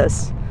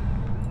process.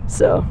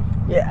 So,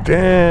 yeah.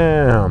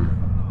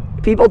 Damn.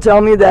 People tell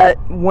me that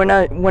when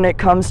it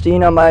comes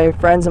to, my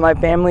friends and my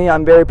family,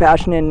 I'm very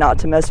passionate and not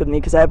to mess with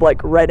me because I have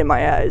like red in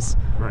my eyes.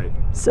 Right.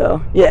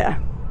 So, yeah.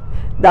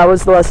 That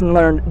was the lesson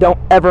learned. Don't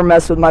ever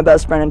mess with my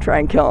best friend and try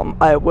and kill him.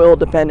 I will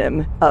defend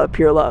him out of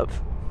pure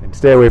love. And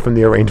stay away from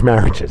the arranged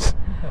marriages.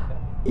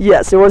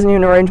 Yes, it wasn't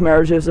even an arranged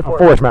marriage. It was a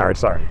forced marriage,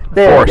 sorry.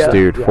 Forced,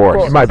 dude.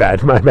 Forced. My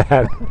bad. Well,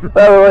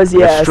 it was,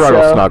 yeah. The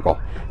struggle snuggle.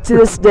 To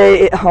this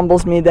day, it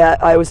humbles me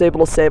that I was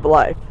able to save a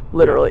life,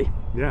 literally.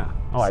 Yeah.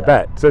 Oh, I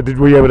bet. So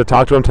were you able to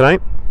talk to him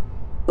tonight?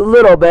 A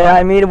little bit.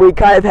 I mean, we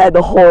kind of had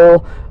the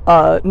whole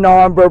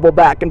non-verbal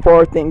back and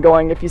forth thing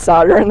going if you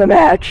saw her in the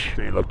match.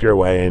 So you looked your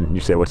way and you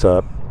say, "What's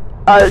up?"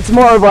 It's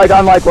more of like,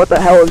 I'm like, what the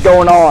hell is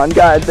going on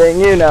kind of thing,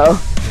 Yeah,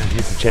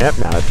 he's the champ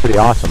now. That's pretty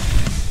awesome.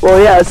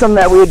 Well, yeah, it's something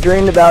that we had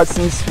dreamed about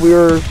since we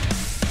were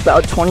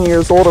about 20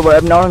 years old or whatever.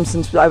 I've known him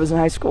since I was in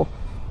high school.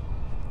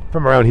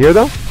 From around here,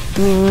 though?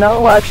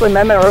 No, I actually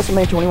met him at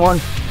WrestleMania 21.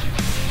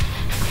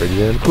 Pretty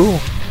damn cool.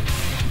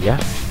 Yeah.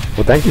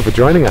 Well, thank you for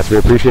joining us. We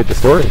appreciate the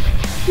story.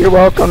 You're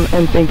welcome,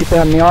 and thank you for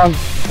having me on.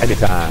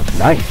 Anytime.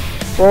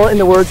 Nice. Well, in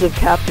the words of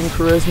Captain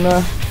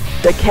Charisma,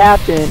 the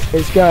captain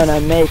is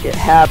gonna make it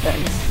happen.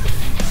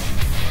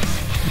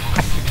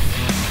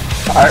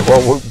 All right,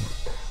 well,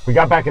 we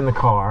got back in the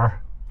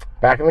car.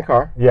 Back in the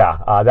car. Yeah,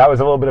 that was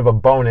a little bit of a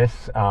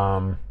bonus.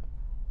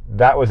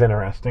 That was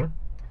interesting.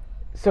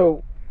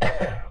 So,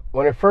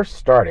 when it first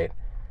started,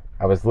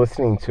 I was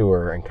listening to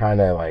her and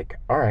kind of like,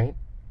 all right.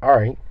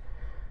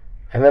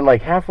 And then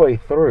like halfway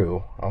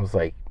through, I was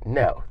like,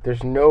 no,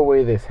 there's no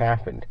way this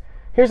happened.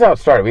 Here's how it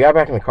started. We got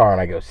back in the car and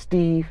I go,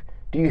 Steve,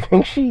 do you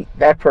think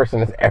that person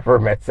has ever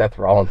met Seth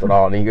Rollins at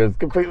all? And he goes,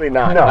 completely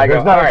not. No, and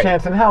there's not a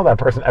chance in hell that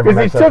person ever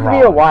met Seth Rollins. Because it took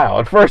me a while.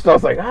 At first I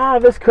was like,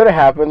 this could have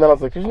happened. Then I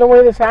was like, there's no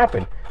way this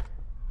happened.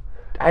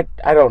 I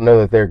don't know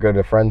that they're good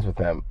of friends with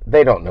them.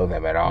 They don't know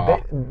them at all.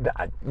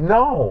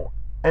 No.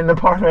 And the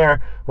part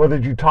where, well,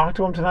 did you talk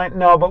to him tonight?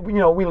 No, but,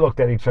 we looked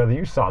at each other.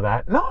 You saw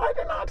that. No, I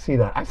did not see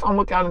that. I saw him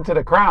look out into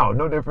the crowd.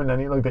 No different than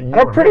he looked at you.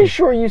 I'm pretty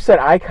sure you said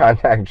eye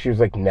contact, and she was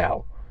like,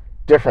 no.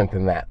 different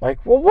than that. Like,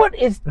 well, what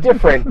is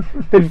different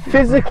than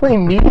physically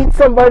meeting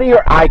somebody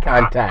or eye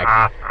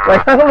contact?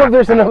 Like, I don't know if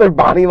there's another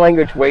body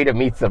language way to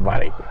meet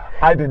somebody.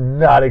 I did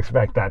not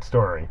expect that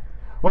story.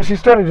 Well, she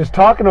started just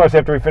talking to us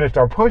after we finished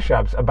our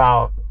push-ups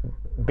about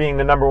being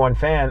the #1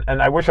 fan,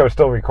 and I wish I was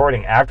still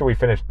recording after we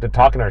finished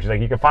talking to her. She's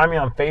like, you can find me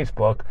on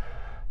Facebook.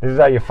 This is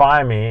how you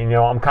find me. And,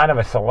 I'm kind of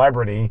a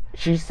celebrity.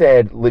 She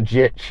said,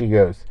 legit, she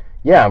goes,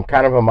 yeah, I'm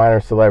kind of a minor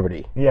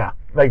celebrity. Yeah,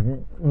 like,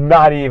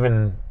 not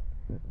even,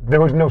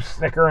 there was no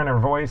snicker in her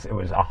voice. It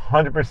was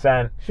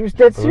 100%. She was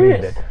dead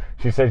serious.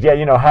 She says,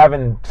 yeah,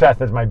 having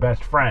Seth as my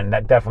best friend,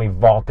 that definitely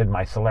vaulted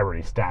my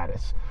celebrity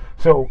status.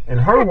 So, in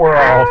her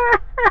world,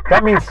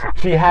 that means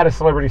she had a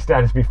celebrity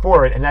status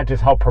before it, and that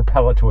just helped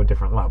propel it to a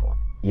different level.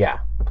 Yeah.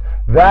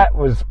 That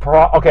was,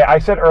 okay, I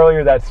said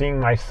earlier that seeing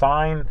my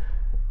sign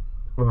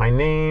with my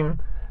name,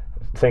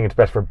 saying it's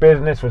best for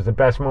business, was the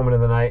best moment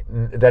of the night,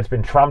 and that's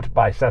been trumped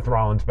by Seth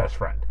Rollins' best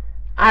friend.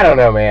 I don't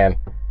know, man.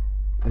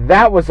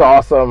 That was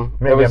awesome.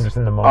 Maybe it was I'm just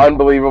in the moment.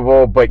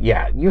 Unbelievable, but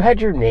yeah, you had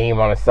your name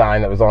on a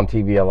sign that was on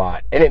TV a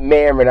lot, and it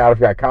may or may not have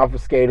got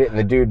confiscated, and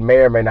the dude may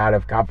or may not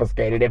have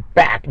confiscated it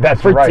back.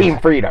 That's for right. Team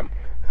Freedom.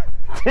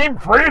 Team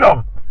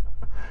Freedom!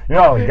 He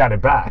got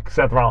it back.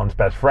 Seth Rollins'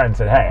 best friend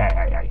said,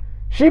 hey.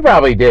 She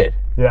probably did.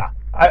 Yeah.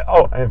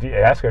 And if you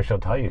ask her, she'll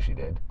tell you she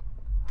did.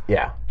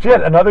 Yeah. She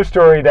had another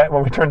story that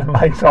when we turned the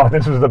mics off,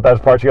 this was the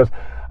best part. She goes,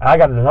 I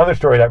got another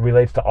story that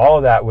relates to all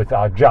of that with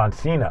John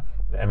Cena.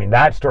 I mean,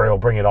 that story will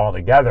bring it all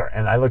together.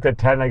 And I looked at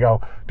Ted and I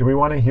go, do we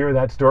want to hear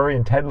that story?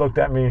 And Ted looked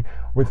at me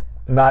with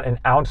not an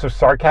ounce of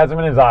sarcasm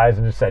in his eyes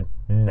and just said,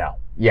 no.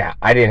 Yeah,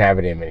 I didn't have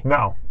it in me.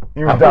 No.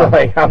 You were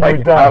done.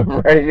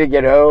 I'm ready to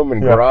get home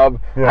and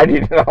grub. Yeah.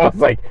 I was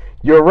like,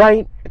 you're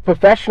right.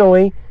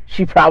 Professionally,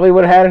 she probably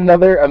would have had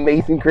another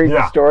amazing, crazy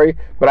story,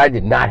 but I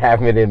did not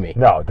have it in me.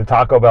 No, the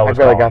Taco Bell was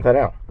I got that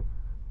out.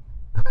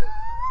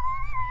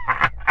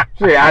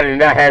 See, I did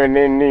not have it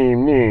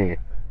in me.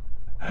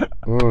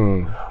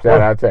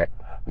 Shout out to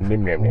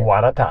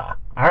Wadata.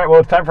 All right, well,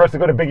 it's time for us to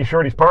go to Biggie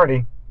Shorty's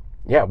party.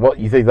 Yeah, well,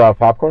 you think they'll have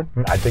popcorn?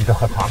 I think they'll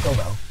have Taco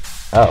Bell.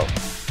 Oh.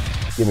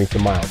 Give me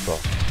some mild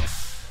sauce.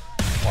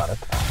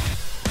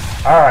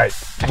 Wadata. All right,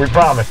 we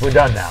promise. We're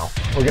done now.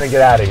 We're going to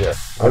get out of here.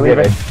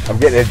 I'm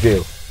getting it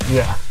due.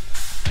 Yeah.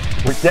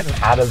 We're getting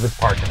out of this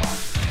parking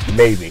lot.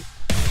 Maybe.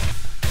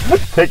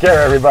 Take care,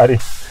 everybody.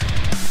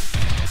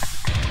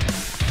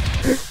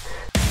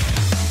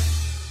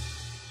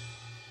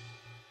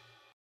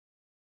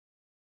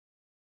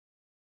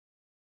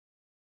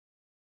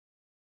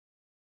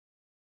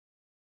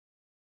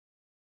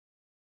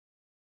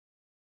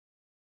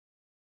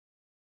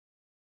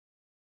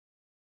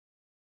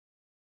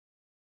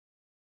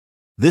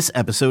 This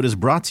episode is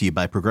brought to you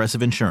by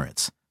Progressive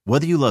Insurance.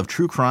 Whether you love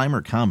true crime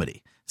or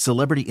comedy,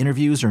 celebrity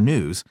interviews or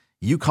news,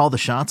 you call the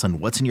shots on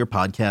what's in your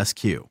podcast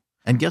queue.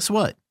 And guess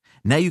what?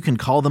 Now you can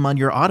call them on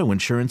your auto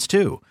insurance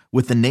too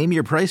with the Name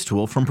Your Price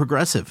tool from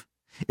Progressive.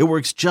 It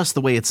works just the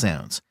way it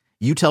sounds.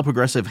 You tell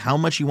Progressive how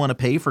much you want to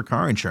pay for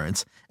car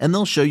insurance, and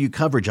they'll show you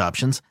coverage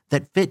options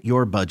that fit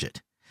your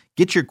budget.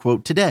 Get your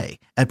quote today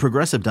at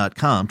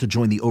Progressive.com to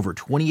join the over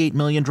 28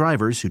 million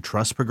drivers who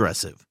trust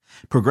Progressive.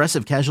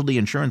 Progressive Casualty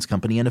Insurance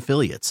Company and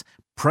Affiliates.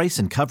 Price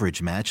and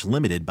coverage match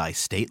limited by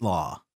state law.